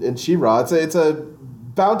and She-Ra. It's a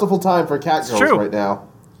bountiful time for Catgirls true. right now.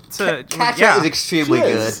 Catra is extremely She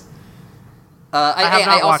good. is. I have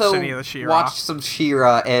not watched also any of the She-Ra. watched some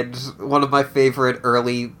She-Ra, and one of my favorite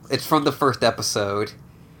early. It's from the first episode.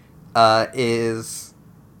 Is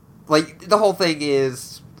like the whole thing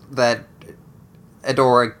is that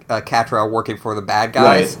Adora and Catra are working for the bad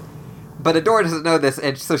guys, Right. but Adora doesn't know this,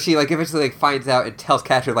 and so she eventually finds out and tells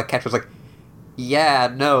Catra. Catra's like, "Yeah,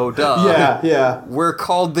 no, duh. Yeah. We're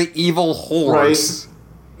called the Evil Horse."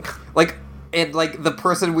 And the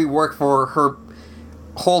person we work for, her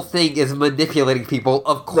whole thing is manipulating people.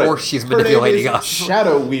 Of course Right. she's Her manipulating name is us.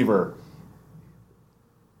 Shadow Weaver.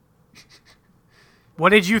 What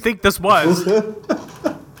did you think this was?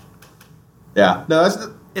 Yeah. No, that's.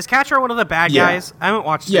 Is Catra one of the bad Yeah. guys? I haven't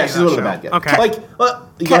watched. Yeah, any she's of one that of the bad show. guys.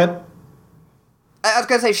 Okay. Go ahead. I was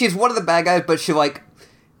gonna say she's one of the bad guys, but she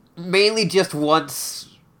mainly just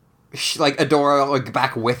wants Adora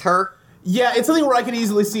back with her. Yeah, it's something where I could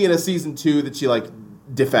easily see in a season 2 that she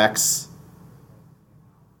defects.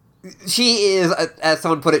 She is, as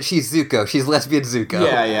someone put it, she's Zuko. She's lesbian Zuko.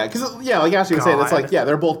 Yeah. Because like Ashley was saying, it's God.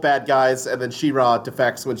 they're both bad guys, and then She-Ra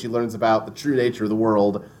defects when she learns about the true nature of the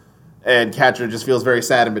world, and Catra just feels very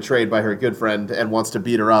sad and betrayed by her good friend and wants to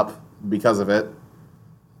beat her up because of it.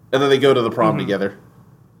 And then they go to the prom together.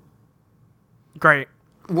 Great.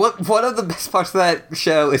 One of the best parts of that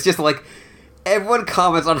show is just everyone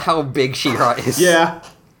comments on how big She-Ra is. Yeah.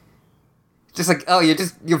 Just oh,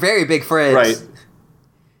 you're very big friends. Right.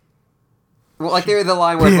 Well, there's the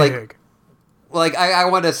line where it's Big. I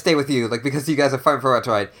want to stay with you, because you guys are fun for a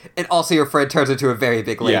ride, and also your friend turns into a very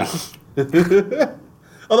big lady. Yeah.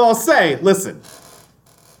 Although I'll say, listen,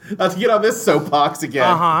 not to get on this soapbox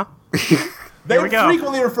again. They Here we go.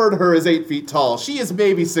 frequently refer to her as 8 feet tall. She is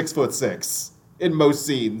maybe 6'6" in most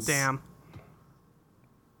scenes. Damn.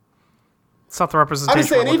 It's not the representation. I'm just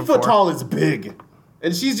saying, we're 8 looking foot for. tall is big,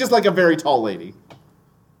 and she's just a very tall lady.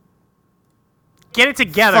 Get it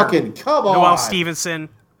together. Fucking come on, Noelle Stevenson.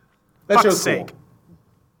 That fuck's show's sake. cool.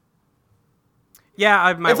 Yeah,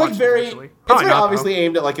 I might It's watch it very, eventually. it's Probably very not, obviously though.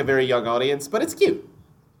 aimed at a very young audience, but it's cute.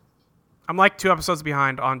 I'm 2 episodes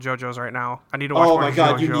behind on JoJo's right now. I need to watch Oh more my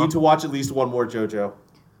god, you JoJo. need to watch at least one more JoJo.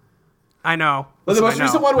 I know. But the Listen, most I know.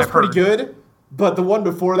 recent one was I've pretty heard. good, but the one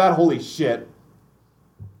before that, holy shit.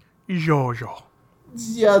 JoJo.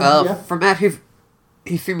 Yeah. From Matt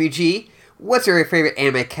Hifumi G, what's your favorite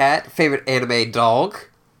anime cat? Favorite anime dog?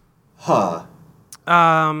 Huh.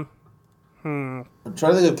 Um, I'm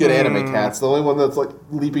trying to think of good anime cats. The only one that's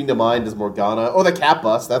leaping to mind is Morgana. Oh, the Cat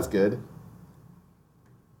Bus. That's good.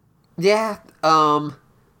 Yeah, yeah,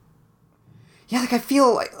 I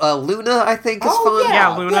feel Luna, I think, is fun.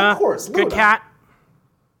 yeah, Luna. Yeah, of course. Good Luna. cat.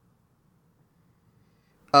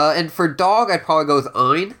 And for dog, I'd probably go with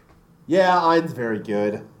Ein. Yeah, Ein's very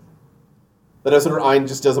good. That episode where Ein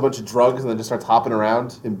just does a bunch of drugs and then just starts hopping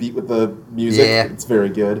around and beat with the music. Yeah. It's very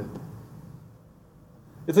good.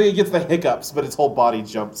 It's it gets the hiccups, but its whole body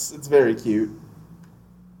jumps. It's very cute.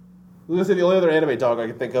 I was gonna say the only other anime dog I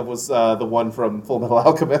could think of was the one from Full Metal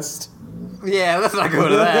Alchemist. Yeah, let's not go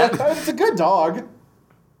to that. It's a good dog.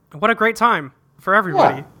 What a great time for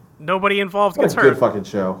everybody. Yeah. Nobody involved What gets a good hurt. fucking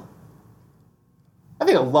show. I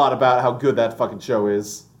think a lot about how good that fucking show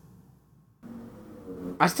is.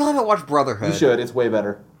 I still haven't watched Brotherhood. You should. It's way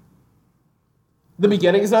better. The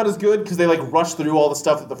beginning is not as good because they rush through all the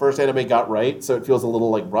stuff that the first anime got right, so it feels a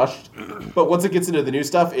little rushed. But once it gets into the new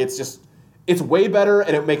stuff, it's way better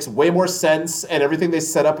and it makes way more sense, and everything they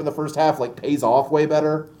set up in the first half pays off way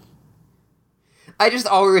better. I just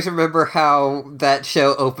always remember how that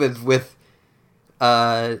show opens with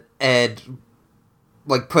Ed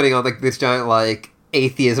putting on this giant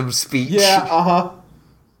atheism speech. Yeah, uh-huh.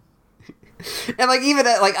 And even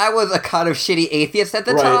I was a kind of shitty atheist at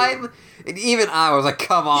the Right. time, and even I was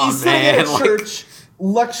come on, He's sitting man. in a church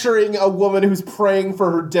lecturing a woman who's praying for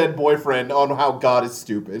her dead boyfriend on how God is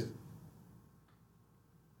stupid.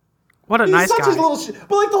 What a He's nice such guy. a little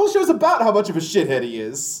but like the whole show's about how much of a shithead he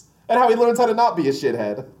is and how he learns how to not be a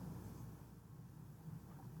shithead.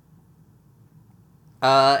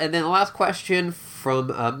 And then the last question from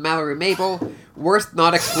Mallory Mabel. Worst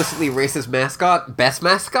not explicitly racist mascot, best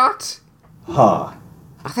mascot? Huh.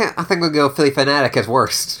 I think we'll go Philly Fanatic as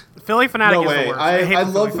worst. Philly Fanatic No is way. the worst. I hate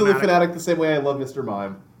the love Philly Fanatic the same way I love Mr.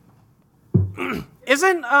 Mime.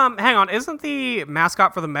 Isn't hang on, isn't the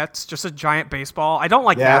mascot for the Mets just a giant baseball? I don't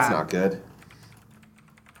like Yeah, that. that's not good.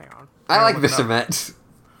 Hang on. I like look it Mr. up. Met.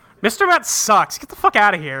 Mr. Met sucks. Get the fuck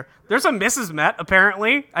out of here. There's a Mrs. Met,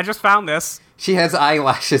 apparently. I just found this. She has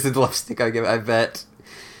eyelashes and lipstick, I bet.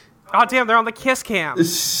 Oh, damn, they're on the kiss cam.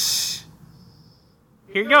 Shh.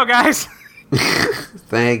 Here you go, guys.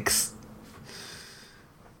 Thanks.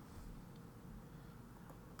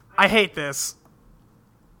 I hate this.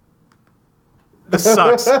 This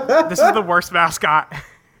sucks. This is the worst mascot.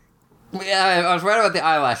 Yeah, I was right about the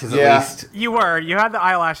eyelashes Yeah. at least. You were. You had the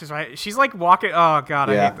eyelashes, right? She's like walking. Oh, God,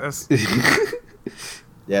 I Yeah. hate this.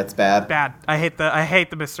 Yeah, it's bad. Bad. I hate the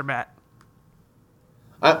Mr. Met.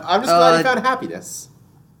 I'm just glad he found happiness.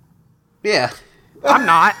 Yeah. I'm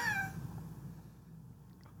not.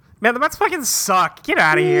 Man, the Mets fucking suck. Get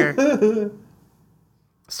out of here.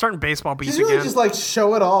 Starting baseball beats She's really again. just like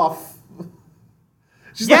showing off.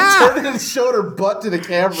 She's Yeah. like turning and showing her butt to the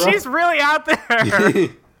camera. She's really out there.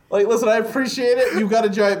 Like, listen, I appreciate it. You've got a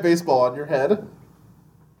giant baseball on your head.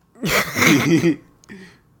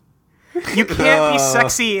 You can't be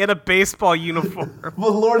sexy in a baseball uniform.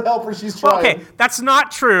 Well, Lord help her, she's Well, trying. okay, that's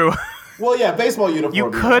not true. Well, yeah, baseball uniform.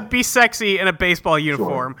 You yeah. could be sexy in a baseball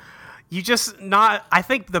uniform. You just not. I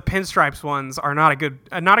think the pinstripes ones are not a good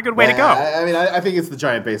way to go. I mean, I think it's the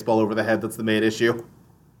giant baseball over the head that's the main issue.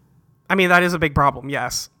 I mean, that is a big problem.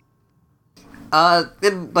 Yes.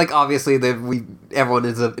 And like obviously everyone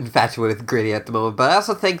is infatuated with Gritty at the moment, but I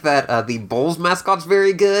also think that the Bulls mascot's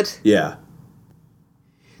very good. Yeah.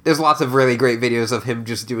 There's lots of really great videos of him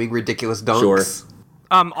just doing ridiculous dunks. Sure.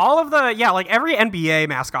 All of the like every NBA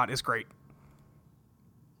mascot is great.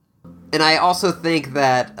 And I also think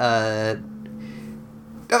that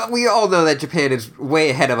we all know that Japan is way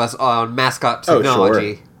ahead of us on mascot Oh,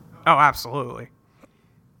 technology. sure. Oh, absolutely.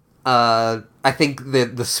 I think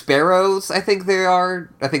the Sparrows, I think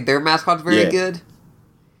their mascot's very Yeah. good.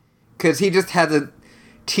 Because he just has a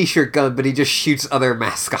t-shirt gun, but he just shoots other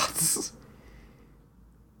mascots.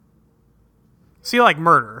 So you like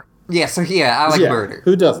murder Yeah, so yeah, I like murder.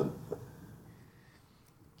 Who doesn't?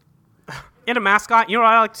 in a mascot? You know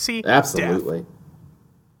what I like to see? Absolutely.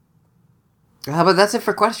 Death. But that's it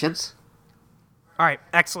for questions. All right,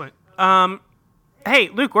 excellent. Hey,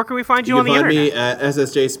 Luke, where can we find you, You on can the find internet? me at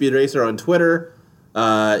SSJ Speed Racer on Twitter. You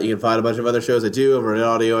can find a bunch of other shows I do over at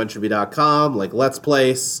audioentropy.com, like Let's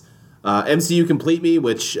Place, MCU Complete Me,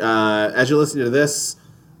 which, as you're listening to this,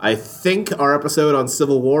 I think our episode on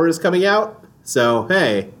Civil War is coming out. So,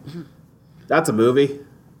 hey, that's a movie.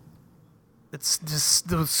 It's just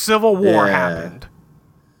the Civil War Yeah. happened.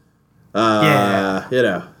 Yeah. You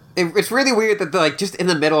know. It's really weird that they're like just in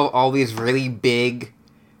the middle of all these really big,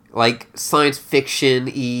 like science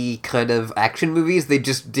fiction-y kind of action movies. They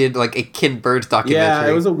just did like a Ken Burns documentary.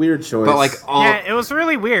 Yeah, it was a weird choice. but like all, Yeah, it was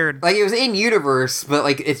really weird. like it was in universe, but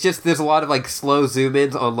like it's just there's a lot of like slow zoom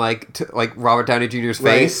ins on like Robert Downey Jr.'s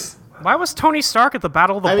Right. face. Why was Tony Stark at the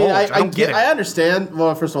Battle of the I mean, Bulge? I don't get it. I understand.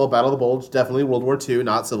 Well, first of all, Battle of the Bulge, definitely World War II,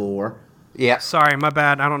 not Civil War. Yeah, Sorry, my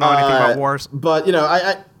bad. I don't know anything about wars. But, you know,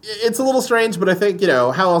 it's a little strange, but I think, you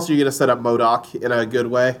know, how else are you going to set up MODOK in a good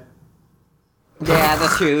way? yeah,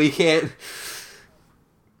 that's true. You can't.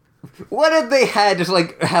 What if they had just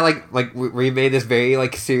remade this very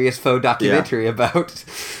like serious faux documentary about?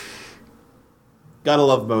 Gotta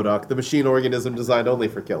love MODOK, the machine organism designed only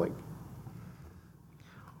for killing.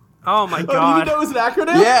 Oh my Oh, god. did you know it was an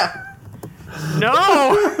acronym? Yeah,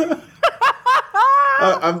 No!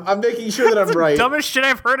 I'm making sure that I'm right. Dumbest shit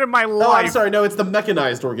I've heard in my life. Oh, I'm sorry. No, it's the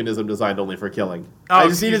mechanized organism designed only for killing. Oh, I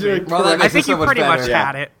just needed excuse to me. Well, that correct. I makes think it so you much pretty much better.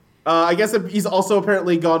 had it. I guess he's also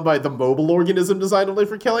apparently gone by the mobile organism designed only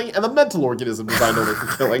for killing and the mental organism designed only for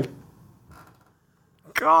killing.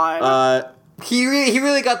 God. he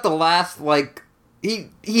really got the last like.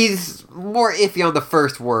 He's more iffy on the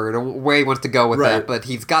first word and where he wants to go with Right. that, but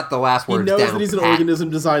he's got the last He word knows down. that he's an pat.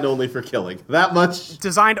 organism designed only for killing. That much.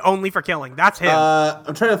 Designed only for killing. That's him.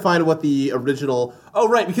 I'm trying to find what the original... Oh,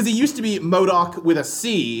 right, because he used to be MODOK with a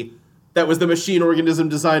C. That was the machine organism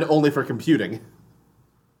designed only for computing.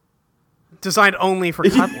 Designed only for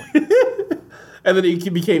cuddling. And then he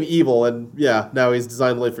became evil, and now he's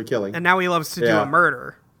designed to live for killing. And now he loves to do a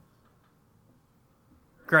murder.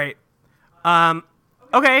 Great.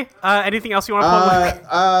 Okay. Anything else you want to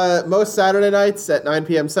plug? Most Saturday nights at 9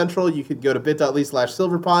 p.m. Central, you can go to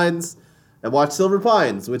bit.ly/silverpines and watch Silver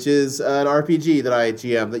Pines, which is an RPG that I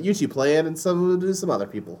GM that you two play in and some other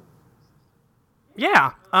people.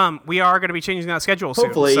 Yeah. We are going to be changing that schedule soon.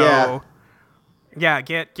 Hopefully, so, yeah,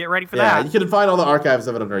 get ready for that. Yeah, you can find all the archives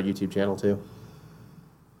of it on our YouTube channel, too.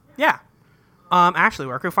 Yeah. Ashley,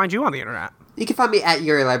 where can we find you on the internet? You can find me at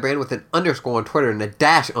Yuri Librarian with an underscore on Twitter and a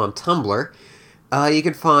dash on Tumblr. You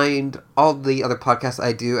can find all the other podcasts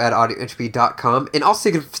I do at audioentropy.com. And also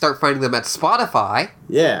you can start finding them at Spotify.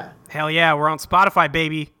 Yeah. Hell yeah, we're on Spotify,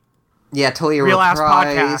 baby. Yeah, totally a Real-ass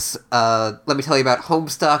reprise. Let me tell you about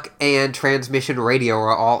Homestuck and Transmission Radio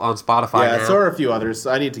are all on Spotify now. Yeah, so are a few others.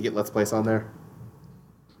 I need to get Let's Plays on there.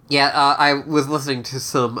 Yeah, I was listening to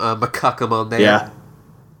some McCuckum on there. Yeah.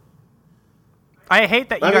 I hate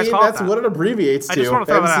that you guys call it that's that. what it abbreviates to. I just want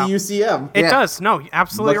to throw that out. MCUCM. It does. No,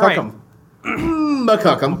 absolutely right.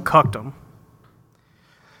 McCuckum. Cooked them.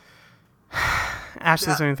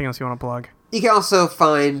 Ashley, is there anything else you want to plug? You can also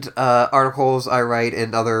find articles I write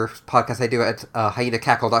and other podcasts I do at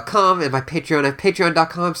hyenacackle.com and my Patreon at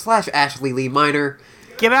patreon.com/Ashley Lee Minor.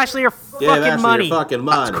 Give Ashley your Give fucking Ashley money. your fucking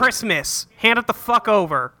money. It's Christmas. Hand it the fuck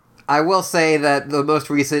over. I will say that the most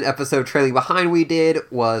recent episode Trailing Behind we did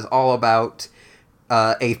was all about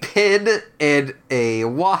a pin and a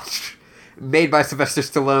watch made by Sylvester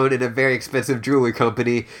Stallone in a very expensive jewelry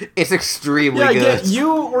company. It's extremely good.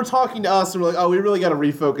 You were talking to us and we're like, oh, we really got to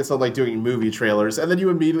refocus on like doing movie trailers, and then you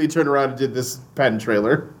immediately turned around and did this pen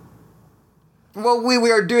trailer. Well, we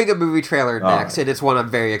are doing a movie trailer next, and it's one I'm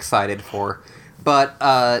very excited for.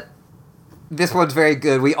 But this one's very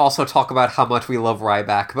good. We also talk about how much we love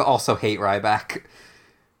Ryback, but also hate Ryback.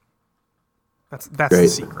 That's the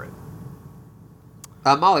secret.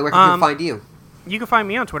 Molly, where can people find you? You can find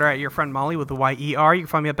me on Twitter at your friend Molly with the YER. You can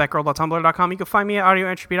find me at betgirl.tumblr.com. You can find me at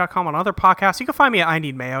audioentropy.com on other podcasts. You can find me at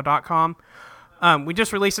ineedmayo.com. We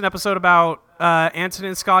just released an episode about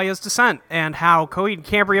Antonin Scalia's Descent and how Coheed and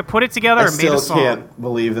Cambria put it together and made a song. I still can't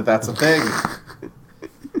believe that that's a thing.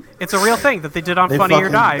 It's a real thing that they did on Funny or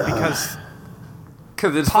Die because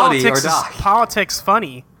it's Funny or Die. Politics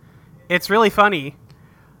funny. It's really funny.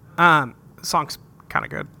 The song's kind of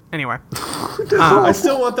good. Anyway. I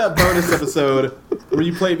still want that bonus episode where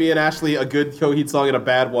you play me and Ashley a good Coheed song and a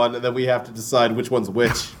bad one, and then we have to decide which one's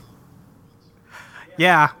which.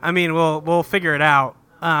 Yeah, I mean, we'll figure it out.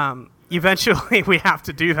 Eventually, we have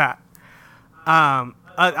to do that.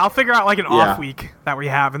 I'll figure out like an off week that we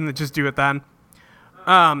have, and then just do it then.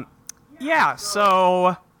 Yeah.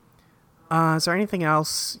 So, is there anything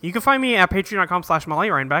else? You can find me at patreon.com/Molly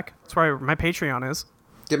Reinbeck. That's where my Patreon is.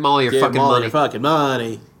 Get Molly your fucking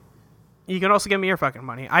money. You can also give me your fucking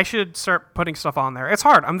money. I should start putting stuff on there. It's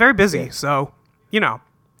hard. I'm very busy, so you know.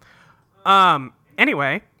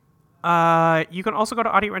 Anyway. You can also go to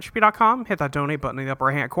audioentropy.com, hit that donate button in the upper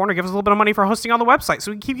right-hand corner, give us a little bit of money for hosting on the website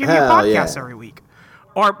so we can keep giving you podcasts every week.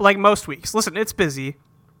 Or, like, most weeks. Listen, it's busy.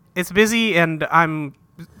 It's busy, and I'm...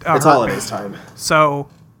 it's holidays time. So,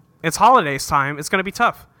 it's holidays time. It's going to be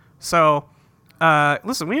tough. So,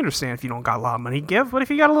 listen, we understand if you don't got a lot of money to give, but if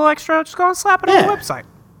you got a little extra, just go and slap it on the website.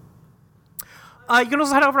 You can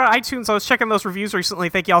also head over to iTunes. I was checking those reviews recently.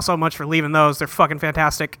 Thank you all so much for leaving those. They're fucking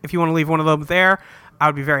fantastic. If you want to leave one of them there, I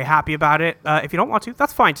would be very happy about it. If you don't want to,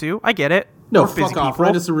 that's fine too. I get it. No, we're fuck busy off. people.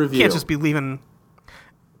 Write us a review. Can't just be leaving.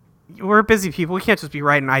 We're busy people. We can't just be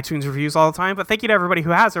writing iTunes reviews all the time. But thank you to everybody who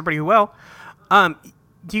has, everybody who will. Do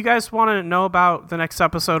you guys want to know about the next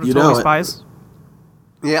episode of Totally Spies?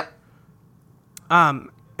 Yep.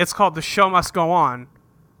 It's called The Show Must Go On.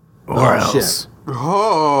 Or else. Shit.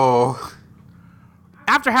 Oh.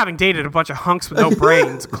 After having dated a bunch of hunks with no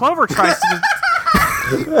brains, Clover decides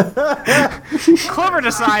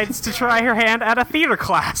to try her hand at a theater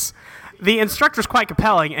class. The instructor's quite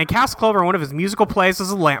compelling and casts Clover in one of his musical plays as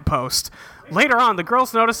a lamppost. Later on, the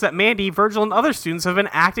girls notice that Mandy, Virgil, and other students have been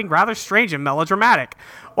acting rather strange and melodramatic.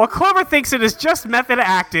 While Clover thinks it is just method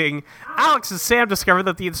acting, Alex and Sam discover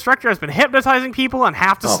that the instructor has been hypnotizing people and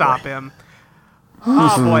have to stop him.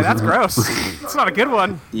 Oh boy, that's gross. It's not a good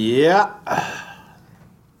one. Yeah.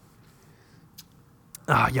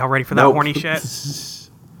 Y'all ready for that horny shit?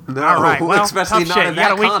 No, all right, well, especially not in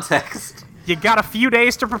that context. You got a few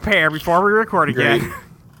days to prepare before we record again.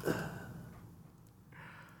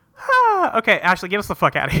 Okay, Ashley, get us the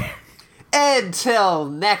fuck out of here. Until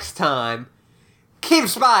next time, keep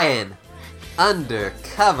spying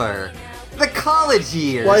undercover. The college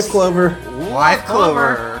years. Wife Clover. Wife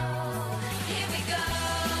Clover. Here we go,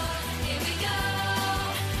 here we go.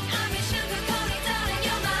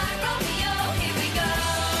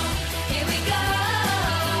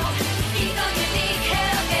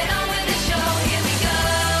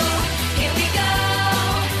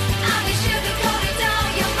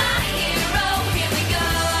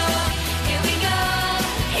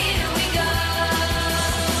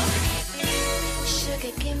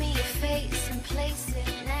 making me